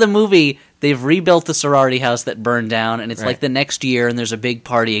 The end of the movie, they've rebuilt the sorority house that burned down, and it's like the next year, and there's a big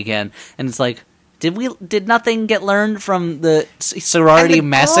party again, and it's like, did nothing get learned from the sorority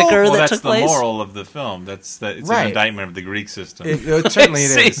massacre that took place? That's the moral of the film. It's an indictment of the Greek system. It certainly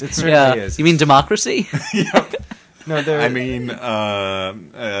is. It certainly is. You mean democracy? Yep. No, I mean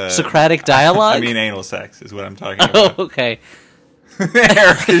Socratic dialogue. I mean anal sex is what I'm talking about. Oh, okay.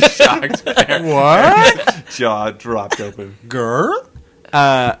 Eric is shocked. What? Jaw dropped open. Girl?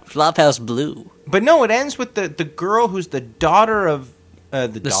 Flophouse Blue. But no, it ends with the girl who's the daughter of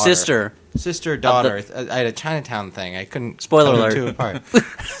the sister. Sister-daughter. I had a Chinatown thing. I couldn't Spoiler tell alert. the two apart.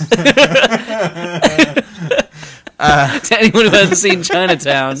 To anyone who hasn't seen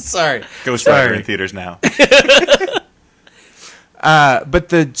Chinatown. Sorry. Ghost Rider in theaters now. But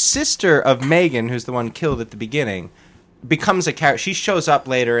the sister of Megan, who's the one killed at the beginning, becomes a character. She shows up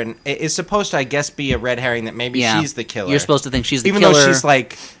later and is supposed to, I guess, be a red herring that maybe she's the killer. You're supposed to think she's the killer. killer. Even though she's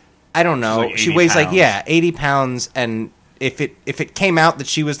like, I don't know. Like she weighs 80 like, 80 pounds, and if it came out that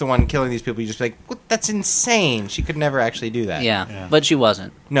she was the one killing these people, you just be like, what? That's insane. She could never actually do that. Yeah, but she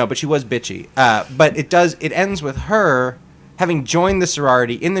wasn't. No, but she was bitchy. But it ends with her having joined the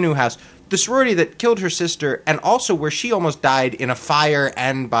sorority in the new house. The sorority that killed her sister, and also where she almost died in a fire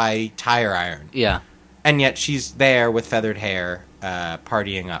and by tire iron. Yeah. And yet she's there with feathered hair,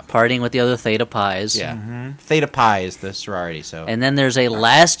 partying up. Partying with the other Theta Pies. Yeah. Mm-hmm. Theta Pi is the sorority, so... And then there's a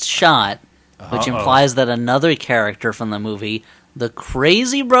last shot, which implies that another character from the movie, the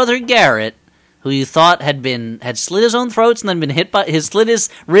crazy brother Garrett, who you thought had slit his own throats and then slit his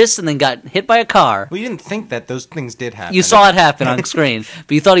wrists and then got hit by a car. Well, you didn't think that those things did happen. You saw it happen on screen,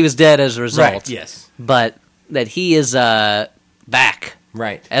 but you thought he was dead as a result. Right, yes. But that he is back.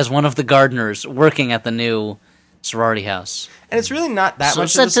 Right. As one of the gardeners working at the new sorority house. And it's really not that much of a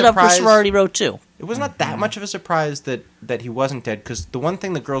surprise. Sets it up for Sorority Row 2. It was not that much of a surprise that he wasn't dead, because the one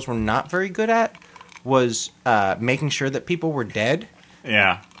thing the girls were not very good at was making sure that people were dead.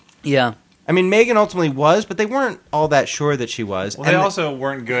 Yeah. Yeah. I mean, Megan ultimately was, but they weren't all that sure that she was. Well, they also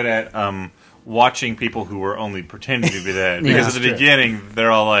weren't good at watching people who were only pretending to be dead. Because at the beginning,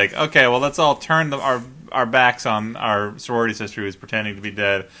 they're all like, okay, well, let's all turn our backs on our sorority sister who's pretending to be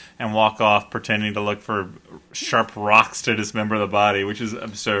dead and walk off pretending to look for sharp rocks to dismember the body, which is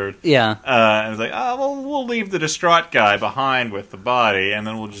absurd. Yeah. And it's like, oh, well, we'll leave the distraught guy behind with the body, and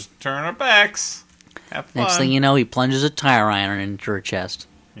then we'll just turn our backs. Have fun. Next thing you know, he plunges a tire iron into her chest.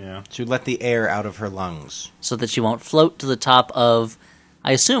 Yeah. To let the air out of her lungs. So that she won't float to the top of,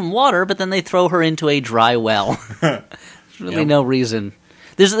 I assume, water, but then they throw her into a dry well. There's really no reason.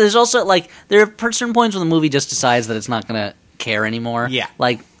 There's also, like, there are certain points when the movie just decides that it's not going to care anymore. Yeah.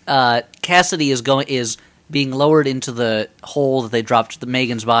 Like, Cassidy is being lowered into the hole that they dropped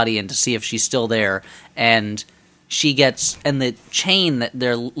Megan's body in to see if she's still there, and the chain that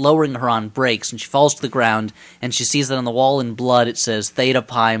they're lowering her on breaks, and she falls to the ground, and she sees that on the wall in blood it says, Theta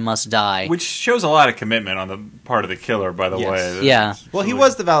Pi must die. Which shows a lot of commitment on the part of the killer, by the way. Yeah. Well, he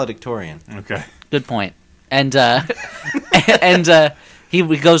was the valedictorian. Okay. Good point. And, he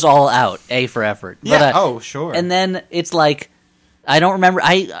goes all out, A for effort. Yeah, but, sure. And then it's like, I don't remember,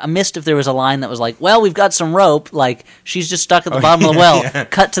 I missed if there was a line that was like, well, we've got some rope, like, she's just stuck at the bottom of the well,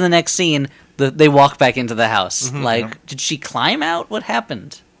 cut to the next scene, they walk back into the house. Did she climb out? What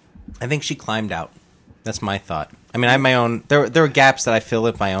happened? I think she climbed out. That's my thought. I mean, I have my own, there were gaps that I fill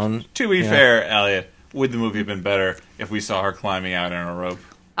with my own. To be fair, Elliot, would the movie have been better if we saw her climbing out on a rope?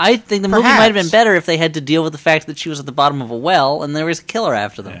 I think the movie might have been better if they had to deal with the fact that she was at the bottom of a well and there was a killer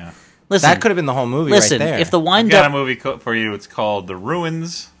after them. Yeah. Listen, that could have been the whole movie right there. If the I've wind got up a movie for you. It's called The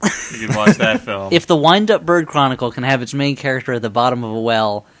Ruins. You can watch that film. If the Wind Up Bird Chronicle can have its main character at the bottom of a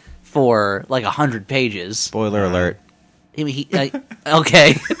well for like 100 pages, spoiler alert.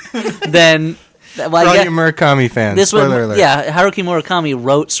 Okay, then For all you Murakami fans, spoiler alert. Yeah, Haruki Murakami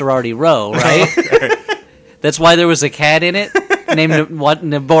wrote Sorority Row, right? That's why there was a cat in it named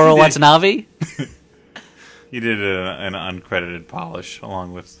Noboru Watanabe. He did an uncredited polish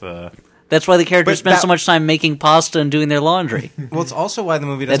along with the... That's why the characters spend so much time making pasta and doing their laundry. Well, it's also why the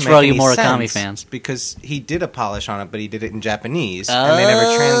movie doesn't That's make for all you any Murakami sense, fans. because he did a polish on it, but he did it in Japanese, and they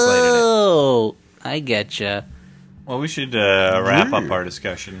never translated it. Oh, I getcha. Well, we should wrap up our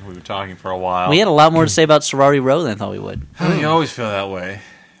discussion. We've been talking for a while. We had a lot more to say about Sorority Row than I thought we would. You always feel that way.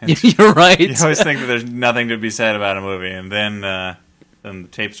 You're right. You always think that there's nothing to be said about a movie, and then the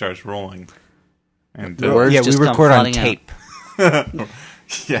tape starts rolling. And The words we just come record on flooding out. tape.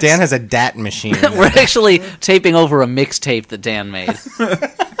 yes. Dan has a DAT machine. We're actually taping over a mixtape that Dan made.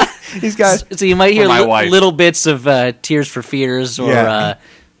 He's got. So you might hear my wife. little bits of Tears for Fears or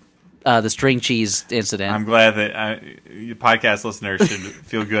the string cheese incident. I'm glad that your podcast listeners should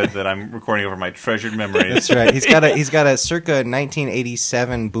feel good that I'm recording over my treasured memories. That's right. He's got a circa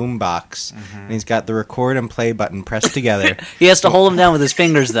 1987 boombox, and he's got the record and play button pressed together. He has to hold them down with his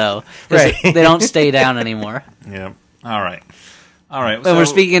fingers, though. Right. They don't stay down anymore. Yeah. All right. And we're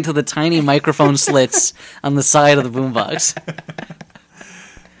speaking into the tiny microphone slits on the side of the boombox.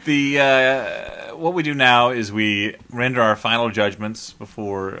 What we do now is we render our final judgments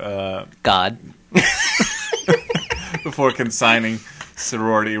before God. before consigning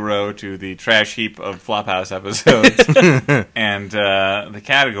Sorority Row to the trash heap of Flophouse episodes. And the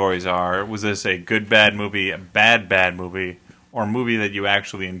categories are: was this a good bad movie, a bad movie, or a movie that you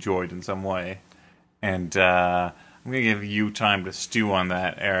actually enjoyed in some way? And I'm going to give you time to stew on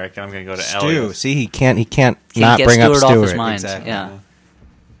that, Eric. And I'm going to go to Elliot. See, he can't not get bring up Stuart Stuart. off his mind. Exactly. Yeah.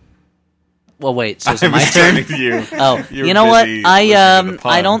 Well, wait. So it's I'm my turn. starting with you. Oh, You're you know what? busy listening to the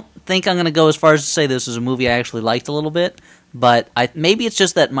pun. I don't think I'm going to go as far as to say this is a movie I actually liked a little bit, but maybe it's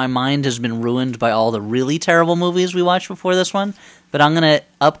just that my mind has been ruined by all the really terrible movies we watched before this one. But I'm going to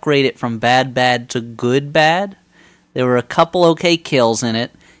upgrade it from bad to good bad. There were a couple okay kills in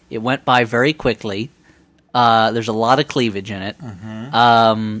it. It went by very quickly. There's a lot of cleavage in it.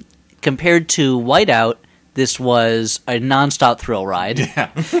 Compared to Whiteout, this was a nonstop thrill ride.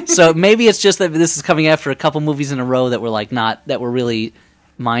 Yeah. So maybe it's just that this is coming after a couple movies in a row that were that were really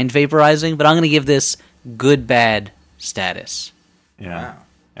mind vaporizing. But I'm going to give this good bad status. Yeah. Wow.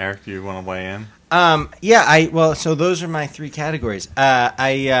 Eric, do you want to weigh in? So those are my three categories.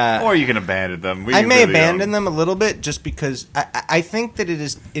 Or you can abandon them. I may abandon them a little bit just because I think that it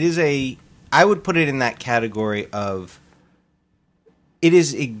is I would put it in that category of it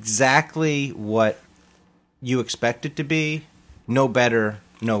is exactly what you expect it to be, no better,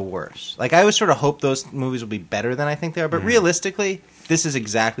 no worse. Like, I always sort of hope those movies will be better than I think they are, but realistically, this is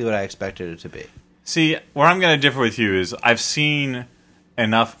exactly what I expected it to be. See, where I'm going to differ with you is I've seen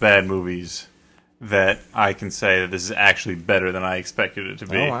enough bad movies that I can say that this is actually better than I expected it to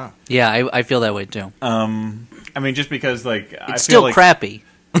be. Oh, wow. Yeah, I feel that way too. I mean, just because, like, I It's feel still like, crappy.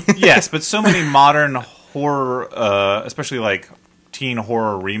 Yes, but so many modern horror, especially like teen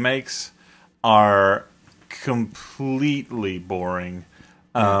horror remakes, are completely boring.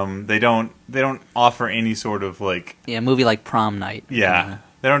 They don't offer any sort of like Yeah, a movie like Prom Night. they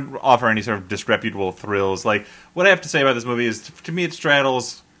don't offer any sort of disreputable thrills. Like, what I have to say about this movie is, to me, it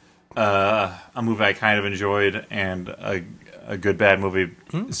straddles a movie I kind of enjoyed and a good bad movie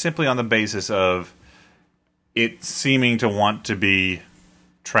simply on the basis of it seeming to want to be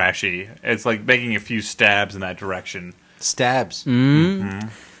trashy. It's like making a few stabs in that direction. Stabs.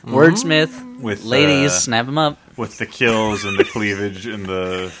 Wordsmith, With ladies, snap them up. with the kills and the cleavage and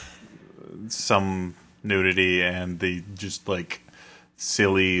the some nudity and the just like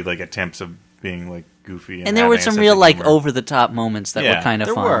silly like attempts of being like goofy And there were some real like over the top moments that were kind of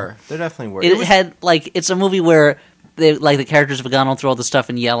There fun. were. There definitely were. It had like it's a movie where the characters have gone on through all the stuff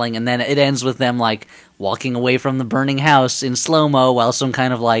and yelling, and then it ends with them like walking away from the burning house in slow mo while some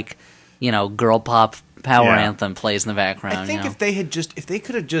kind of like girl pop power anthem plays in the background. I think if they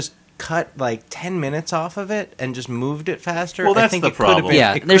could have just cut like 10 minutes off of it and just moved it faster. Well, that's I think the it could have problem. been,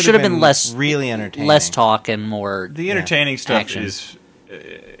 Yeah, it there could should have have been less really entertaining, less talk and more. The entertaining stuff action. is,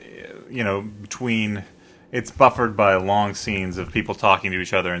 between. It's buffered by long scenes of people talking to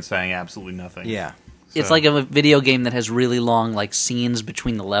each other and saying absolutely nothing. Yeah, It's So- like a video game that has really long like scenes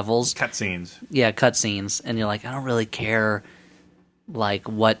between the levels. Cutscenes. Yeah, cutscenes, and you're like, I don't really care, like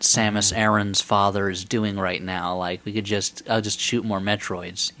what Samus Aran's father is doing right now. Like I'll just shoot more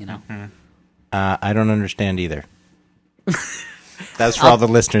Metroids, I don't understand either. That's for all the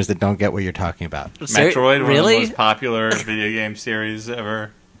listeners that don't get what you're talking about. Metroid, one of really? the most popular video game series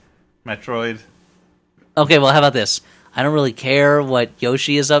ever. Metroid. Okay, well, how about this? I don't really care what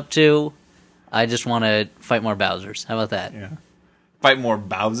Yoshi is up to. I just want to fight more Bowsers. How about that? Yeah. Fight more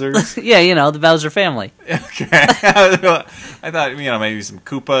Bowsers. Yeah, the Bowser family. Okay. I thought, maybe some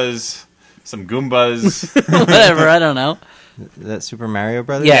Koopas, some Goombas. Whatever, I don't know. Is that Super Mario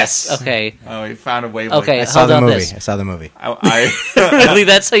Brothers? Yes, okay. Oh, he found a way. Okay. I saw How the about movie. this? I saw the movie. Really,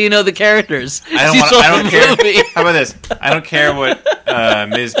 that's how you know the characters. I don't care. How about this? I don't care what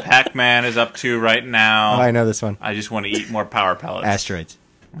Ms. Pac-Man is up to right now. Oh, I know this one. I just want to eat more power pellets. Asteroids.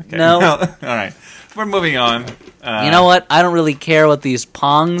 Okay. No. All right. We're moving on. You know what? I don't really care what these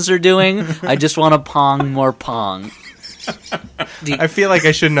Pongs are doing. I just want to Pong more Pong. I feel like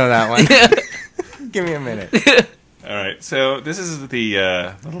I should know that one. Give me a minute. All right. So this is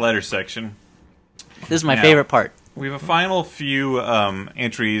the letter section. This is my Now, favorite part. We have a final few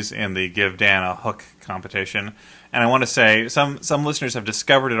entries in the Give Dan a Hook competition. And I want to say, some listeners have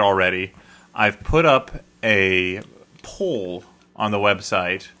discovered it already. I've put up a poll on the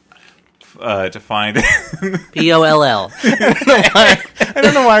website to find... POLL. I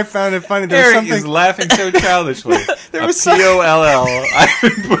don't know why I found it funny. There's Eric something... is laughing so childishly. There was POLL. I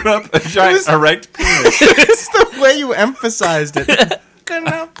put up a giant erect penis. It's the way you emphasized it. Good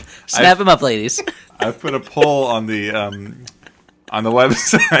enough. Snap him up, ladies. I've put a poll on the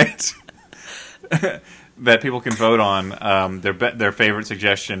website that people can vote on their favorite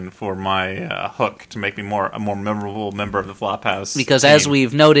suggestion for my hook to make me a more memorable member of the Flophouse. Because team. as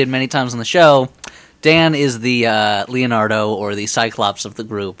we've noted many times on the show, Dan is the Leonardo or the Cyclops of the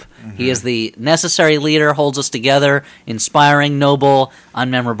group. Mm-hmm. He is the necessary leader, holds us together, inspiring, noble,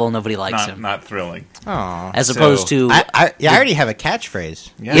 unmemorable. Nobody likes him. Not thrilling. Aww. As opposed to... I already have a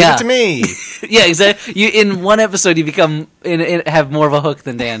catchphrase. Yeah. Give it to me. Yeah, exactly. In one episode, you become have more of a hook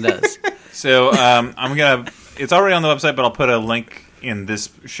than Dan does. So I'm gonna. It's already on the website, but I'll put a link in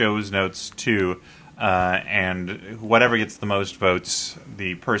this show's notes too. And whatever gets the most votes,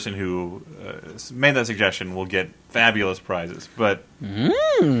 the person who made that suggestion will get fabulous prizes. But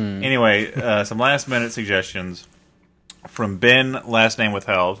anyway, some last minute suggestions from Ben, last name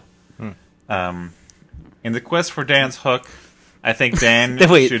withheld. In the quest for Dan's hook, I think Dan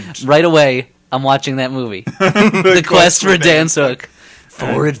should... Right away, I'm watching that movie. The quest for Dan's hook.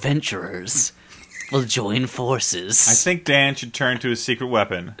 4 adventurers will join forces. I think Dan should turn to his secret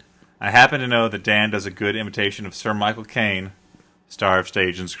weapon. I happen to know that Dan does a good imitation of Sir Michael Caine, star of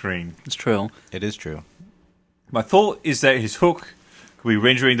stage and screen. It's true. It is true. My thought is that his hook could be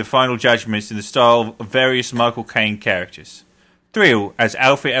rendering the final judgments in the style of various Michael Caine characters. Thrill, as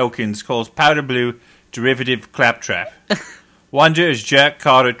Alfred Elkins calls Powder Blue, derivative Claptrap. Wonder, as Jack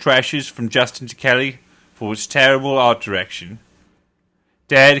Carter trashes from Justin to Kelly for its terrible art direction.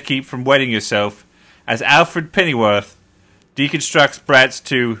 Dare to keep from wetting yourself, as Alfred Pennyworth deconstructs Bratz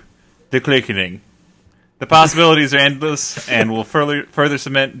to The Clickening. The possibilities are endless and will further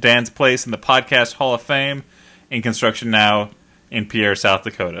cement Dan's place in the Podcast Hall of Fame in construction now in Pierre, South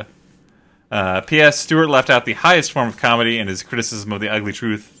Dakota. P.S. Stuart left out the highest form of comedy in his criticism of The Ugly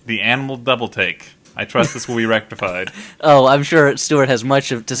Truth, the animal double take. I trust this will be rectified. Oh, I'm sure Stuart has much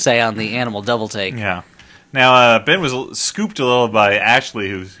to say on the animal double take. Yeah. Now, Ben was scooped a little by Ashley,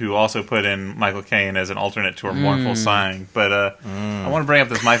 who also put in Michael Caine as an alternate to her mournful sighing. But I want to bring up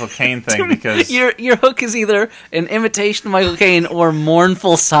this Michael Caine thing because... Your hook is either an imitation of Michael Caine or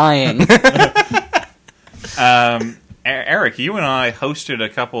mournful sighing. Eric, you and I hosted a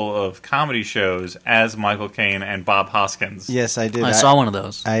couple of comedy shows as Michael Caine and Bob Hoskins. Yes, I did. I saw one of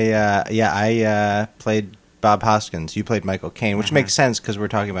those. I played Bob Hoskins. You played Michael Caine, which makes sense because we're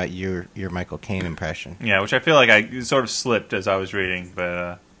talking about your Michael Caine impression. Yeah, which I feel like I sort of slipped as I was reading,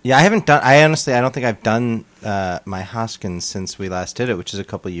 but yeah, I haven't done. I honestly, I don't think I've done my Hoskins since we last did it, which is a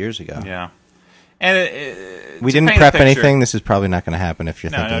couple years ago. Yeah, and we didn't prep anything. This is probably not going to happen if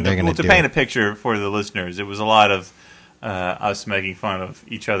you're thinking they're going to do it. To paint a picture for the listeners, it was a lot of us making fun of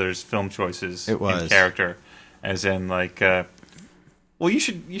each other's film choices in character, as in like. Well, you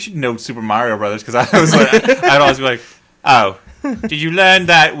should know Super Mario Brothers because I was like, I'd always be like, oh, did you learn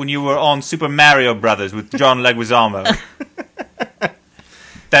that when you were on Super Mario Brothers with John Leguizamo?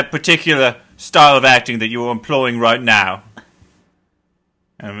 That particular style of acting that you are employing right now.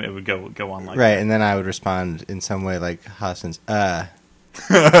 And it would go on like that. Right, and then I would respond in some way like Hoskins, about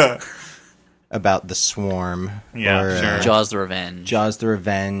the Swarm. Yeah, or, sure. Jaws the Revenge. Jaws the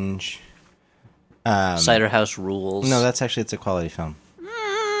Revenge. Cider House Rules. No, it's a quality film.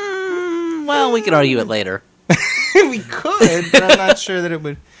 Well, we can argue it later. We could, but I'm not sure that it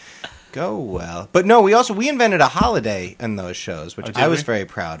would go well. But no, we invented a holiday in those shows, which I was very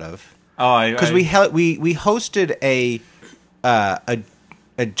proud of. Oh, because we hosted a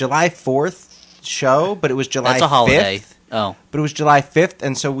July 4th show, but it was July 5th. That's a holiday. Oh. But it was July 5th,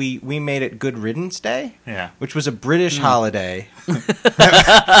 and so we made it Good Riddance Day, which was a British holiday.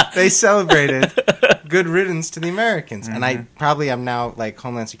 They celebrated good riddance to the Americans. And I probably am now, like,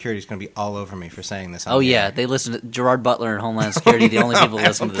 Homeland Security is going to be all over me for saying this. They listen to Gerard Butler and Homeland Security, the only people who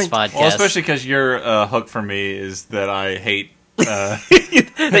listen to this podcast. Well, especially because your hook for me is that I hate...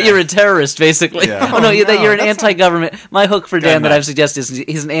 that you're a terrorist, basically. Yeah. That you're an anti-government. My hook for Dan that I've suggested is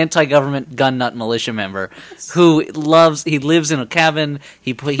he's an anti-government gun nut militia member who lives in a cabin.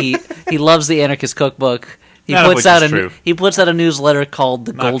 He loves the anarchist cookbook. He puts out a newsletter called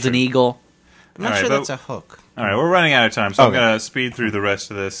The Golden Eagle. I'm not sure that's a hook. All right, we're running out of time, so I'm going to speed through the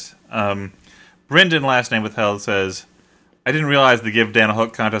rest of this. Brendan, last name withheld, says, I didn't realize the Give Dan a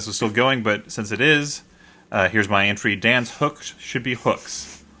Hook contest was still going, but since it is, here's my entry. Dan's hooks should be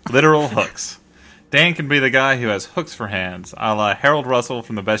hooks. Literal hooks. Dan can be the guy who has hooks for hands, a la Harold Russell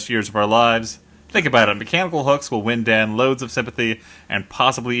from The Best Years of Our Lives. Think about it, mechanical hooks will win Dan loads of sympathy and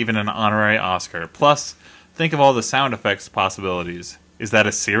possibly even an honorary Oscar. Plus, think of all the sound effects possibilities. Is that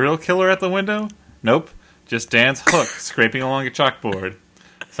a serial killer at the window? Nope, just Dan's hook scraping along a chalkboard.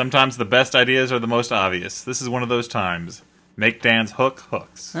 Sometimes the best ideas are the most obvious. This is one of those times. Make Dan's hook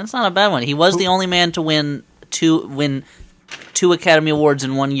hooks. That's not a bad one. He was the only man to win two Academy Awards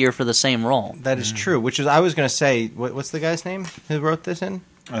in 1 year for the same role. That is true. Which is, I was going to say, what's the guy's name who wrote this in?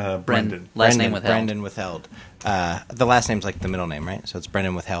 Brendan. Last name withheld. Brendan withheld. The last name's like the middle name, right? So it's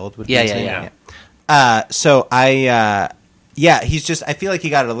Brendan withheld. Would be Yeah, his yeah, name? yeah. So he's just. I feel like he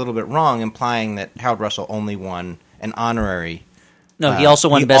got it a little bit wrong, implying that Harold Russell only won an honorary. No, he also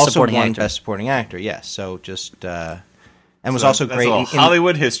won Best Supporting Actor. Best Supporting Actor. Yes. So just and was also That's great all in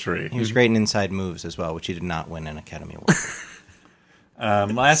Hollywood history. He was great in Inside Moves as well, which he did not win an Academy Award.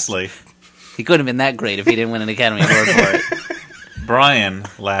 Lastly, He couldn't have been that great if he didn't win an Academy Award for it. Brian,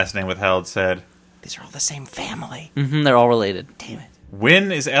 last name withheld, said, These are all the same family. They're all related. Damn it.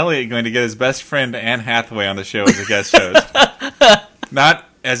 when is Elliot going to get his best friend Anne Hathaway on the show as a guest host? Not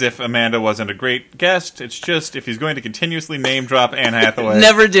as if Amanda wasn't a great guest. It's just if he's going to continuously name drop Anne Hathaway.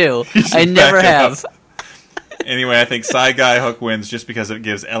 Never do. should I never back it have. up. Anyway, I think Side Guy Hook wins just because it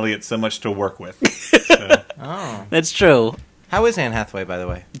gives Elliot so much to work with. So, Oh, That's true. how is Anne Hathaway, by the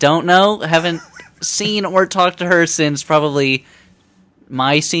way? Don't know. Haven't seen or talked to her since probably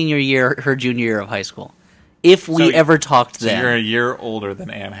my senior year, her junior year of high school. If we ever talked so you're a then. year older than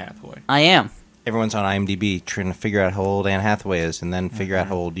Anne Hathaway. I am. Everyone's on IMDb trying to figure out how old Anne Hathaway is, and then figure out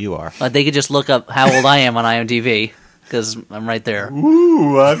how old you are. But they could just look up how old I am on IMDb, because I'm right there.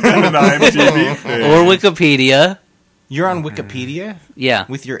 Ooh, I've got an IMDb thing. Or Wikipedia. You're on Wikipedia Yeah.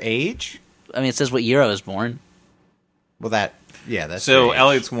 with your age? I mean, it says what year I was born. Well, that's So your age.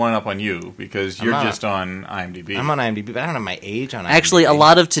 Elliot's one up on you because you're not. just on IMDb. I'm on IMDb, but I don't have my age on IMDb. Actually, a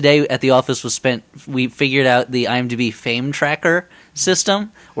lot of today at the office was spent. We figured out the IMDb Fame Tracker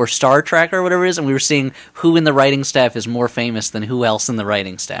system, or Star Tracker, whatever it is, and we were seeing who in the writing staff is more famous than who else in the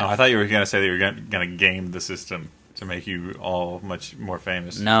writing Oh, staff. I thought you were going to say that you were going to game the system to make you all much more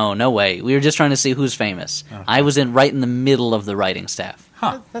famous. No way. We were just trying to see who's famous. I was right in the middle of the writing staff.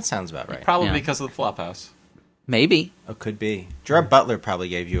 That sounds about right. Probably Yeah. because of the Flophouse. Maybe. Oh, could be. Gerard Butler probably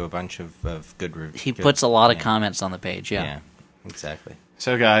gave you a bunch of good reviews. He puts a lot of comments on the page, yeah. Yeah, exactly.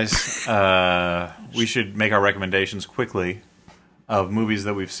 So, guys, we should make our recommendations quickly of movies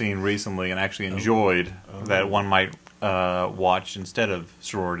that we've seen recently and actually enjoyed that one might watch instead of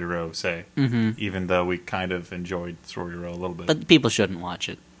Sorority Row, say. Mm-hmm. Even though we kind of enjoyed Sorority Row a little bit. But people shouldn't watch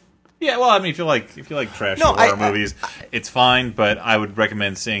it. Yeah, well, I mean, if you like trash horror movies, it's fine. But I would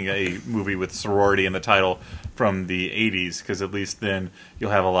recommend seeing a movie with sorority in the title from the '80s, because at least then you'll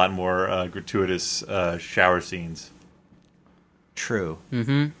have a lot more gratuitous shower scenes. True.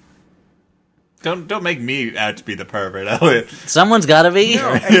 Mm-hmm. Don't make me out to be the pervert, Elliot. Someone's got to be.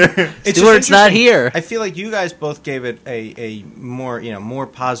 It's Stuart's just not interesting. here. I feel like you guys both gave it a more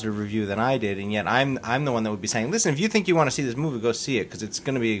positive review than I did, and yet I'm the one that would be saying, listen, if you think you want to see this movie, go see it, because it's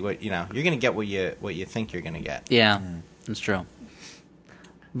going to be what you're going to get what you think you're going to get. Yeah, that's true.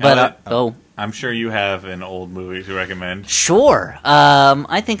 But Elliot, I'm sure you have an old movie to recommend. Sure.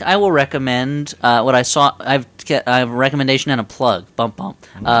 I think I will recommend what I saw. I have a recommendation and a plug. Bump, bump.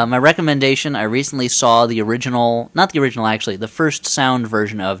 My recommendation, I recently saw the original, not the original actually, the first sound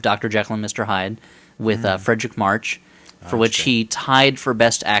version of Dr. Jekyll and Mr. Hyde with Frederick March, for which he tied for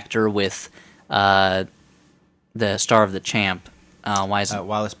Best Actor with the star of The Champ. Why is it?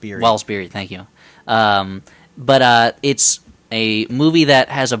 Wallace Beery. Wallace Beery, thank you. But it's a movie that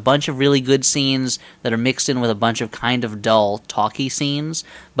has a bunch of really good scenes that are mixed in with a bunch of kind of dull, talky scenes.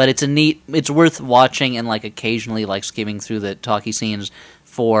 But it's worth watching and like occasionally like skimming through the talky scenes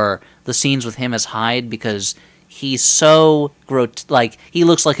for the scenes with him as Hyde, because he's so he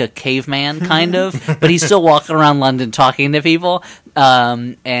looks like a caveman kind of, but he's still walking around London talking to people.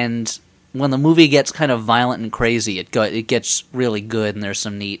 And when the movie gets kind of violent and crazy, it gets really good, and there's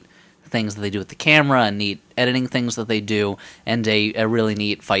some neat things that they do with the camera and neat editing things that they do, and a really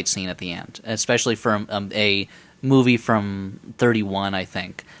neat fight scene at the end, especially from a movie from 31, I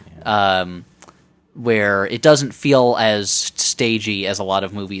think, where it doesn't feel as stagey as a lot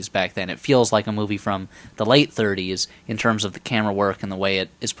of movies back then. It feels like a movie from the late 30s in terms of the camera work and the way it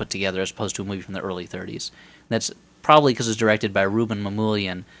is put together, as opposed to a movie from the early 30s. That's probably because it's directed by Ruben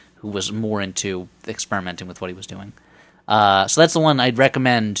Mamoulian, who was more into experimenting with what he was doing. So that's the one I'd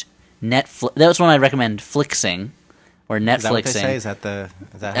recommend. That's one I'd recommend Flixing, or Netflixing. Is that what they say? Is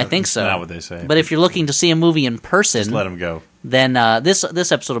that I think so. Not what they say. But if you're looking to see a movie in person, Just let them go. then this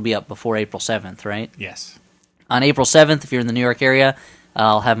episode will be up before April 7th, right? Yes. On April 7th, if you're in the New York area,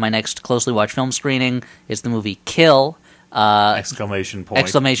 I'll have my next closely watched film screening. It's the movie Kill! Exclamation point.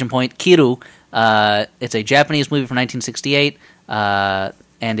 Exclamation point. Kiru. It's a Japanese movie from 1968,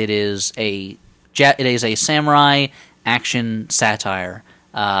 and it is a samurai action satire,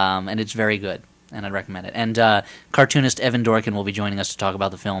 and it's very good, and I'd recommend it. And cartoonist Evan Dorkin will be joining us to talk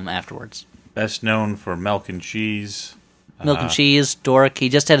about the film afterwards. Best known for Milk and Cheese. Milk and Cheese, Dork. He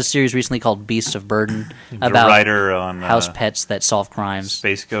just had a series recently called Beasts of Burden about writer on house pets that solve crimes.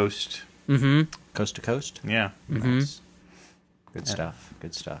 Space Ghost. Mm-hmm. Coast to Coast. Yeah. Mm-hmm. Nice. Good stuff.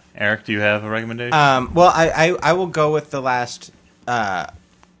 Good stuff. Eric, do you have a recommendation? Well, I will go with the last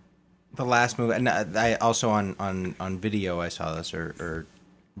movie, and I also on video I saw this or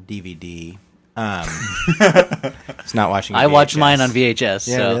DVD. It's not watching. I watched mine on VHS.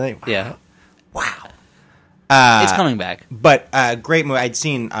 Yeah, so, really? Yeah. Wow. It's coming back. But great movie. I'd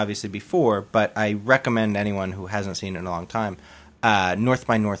seen obviously before, but I recommend anyone who hasn't seen it in a long time. North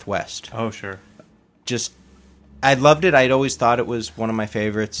by Northwest. Oh, sure. Just, I loved it. I'd always thought it was one of my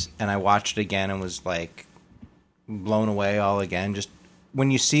favorites, and I watched it again and was like blown away all again. Just when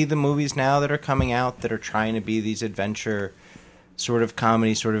you see the movies now that are coming out that are trying to be these adventure, sort of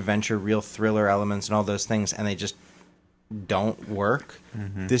comedy, sort of adventure, real thriller elements and all those things, and they just don't work.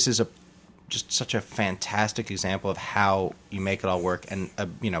 Mm-hmm. This is just such a fantastic example of how you make it all work, and a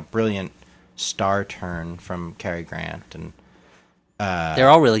brilliant star turn from Cary Grant, and they're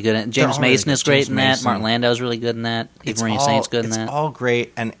all really good. James Mason really is great James in that. Mason. Martin Landau's really good in that. Eva Marie Saint's good in that. It's all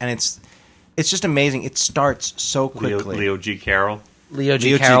great, and it's just amazing. It starts so quickly. Leo G. Carroll. Leo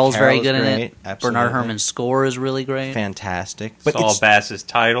G. Carroll's very good in great. it. Absolutely. Bernard Herrmann's score is really great. Fantastic. But Saul Bass's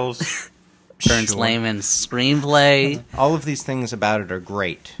titles. Ernst Lehman's screenplay. All of these things about it are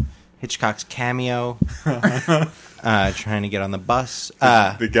great. Hitchcock's cameo, trying to get on the bus.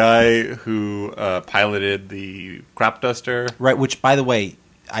 The guy who piloted the crop duster. Right, which, by the way,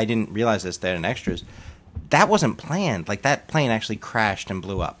 I didn't realize this. They had an extras. That wasn't planned. Like, that plane actually crashed and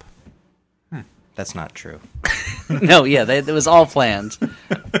blew up. That's not true. No, yeah, it was all planned.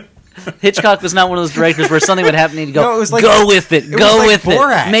 Hitchcock was not one of those directors where something would happen and he'd go, No, it was like, go with it, go with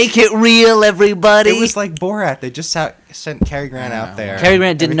Borat. it. Make it real, everybody. It was like Borat. They just sent Cary Grant out there. Cary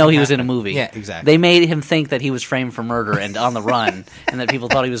Grant didn't know he was in a happened. movie. Yeah, exactly. They made him think that he was framed for murder and on the run, and that people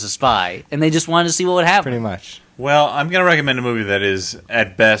thought he was a spy. And they just wanted to see what would happen. Pretty much. Well, I'm going to recommend a movie that is,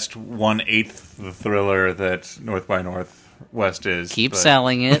 at best, 1/8 the thriller that North by Northwest is. Keep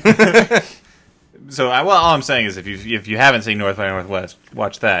selling it. So, all I'm saying is, if you haven't seen North by Northwest,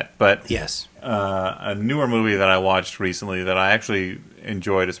 watch that. But Yes. a newer movie that I watched recently that I actually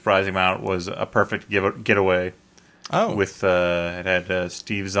enjoyed a surprising amount was A Perfect Getaway. Oh. With it had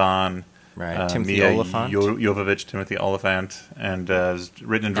Steve Zahn, Right. Timothy Mia Olyphant. Jovovich, Timothy Olyphant, and it was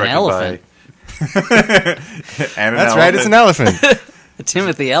written and An directed elephant. by. And That's right. It's an elephant.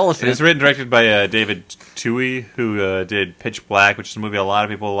 Timothy Elephant. It's written and directed by David Twohy, who did Pitch Black, which is a movie a lot of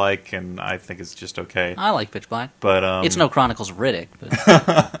people like, and I think it's just okay. I like Pitch Black. But It's no Chronicles of Riddick.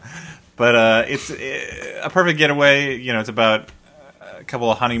 But but it's A Perfect Getaway. It's about a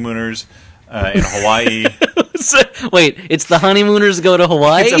couple of honeymooners in Hawaii. Wait, it's the honeymooners go to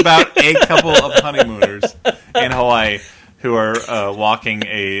Hawaii? It's about a couple of honeymooners in Hawaii who are walking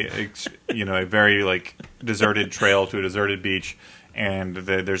a very deserted trail to a deserted beach, and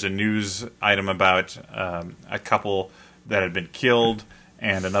there's a news item about a couple that had been killed,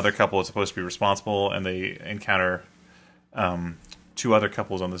 and another couple is supposed to be responsible, and they encounter two other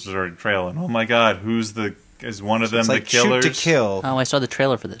couples on this deserted trail, and oh my god, is one of them the killers? Shoot to Kill. Oh, I saw the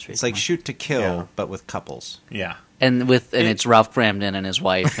trailer for this recently. It's like Shoot to Kill, Yeah. but with couples. Yeah. And it's Ralph Cramden and his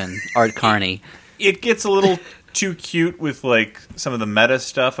wife and Art Carney. It gets a little too cute with some of the meta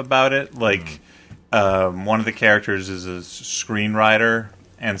stuff about it. One of the characters is a screenwriter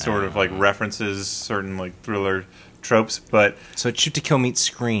and sort of references certain thriller tropes, but So it's Shoot to Kill meets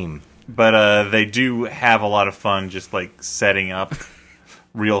Scream. But they do have a lot of fun just setting up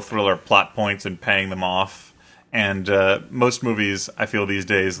real thriller plot points and paying them off. And most movies, I feel these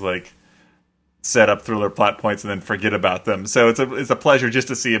days, set up thriller plot points and then forget about them. So it's a pleasure just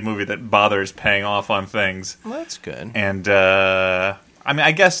to see a movie that bothers paying off on things. Well, that's good. And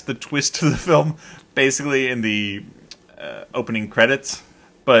I guess the twist of the film basically in the opening credits,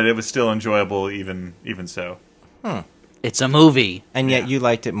 but it was still enjoyable even so. It's a movie. And yet you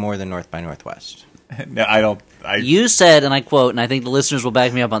liked it more than North by Northwest. No, I don't. You said, and I quote, and I think the listeners will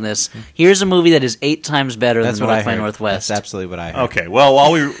back me up on this, here's a movie that is 8 times better That's than what North I by heard. Northwest. That's absolutely what I heard. Okay, well,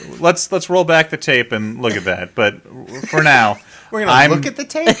 let's roll back the tape and look at that. But for now, We're going to look at the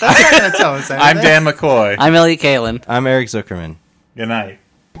tape? That's not going to tell us anything. I'm Dan McCoy. I'm Elliot Kalin. I'm Eric Zuckerman. Good night.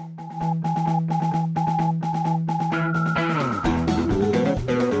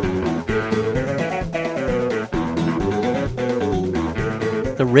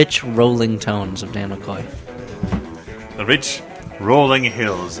 The rich rolling tones of Dan McCoy. The rich rolling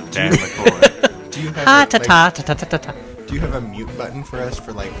hills of Dan McCoy. Do you have Ha a, ta like, ta ta ta ta ta ta. Do you have a mute button for us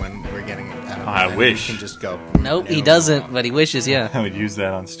for like when we're getting out of I line? wish. You can just go. Nope, he doesn't, but he wishes, yeah. I would use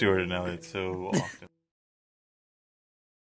that on Stuart and Elliot so often.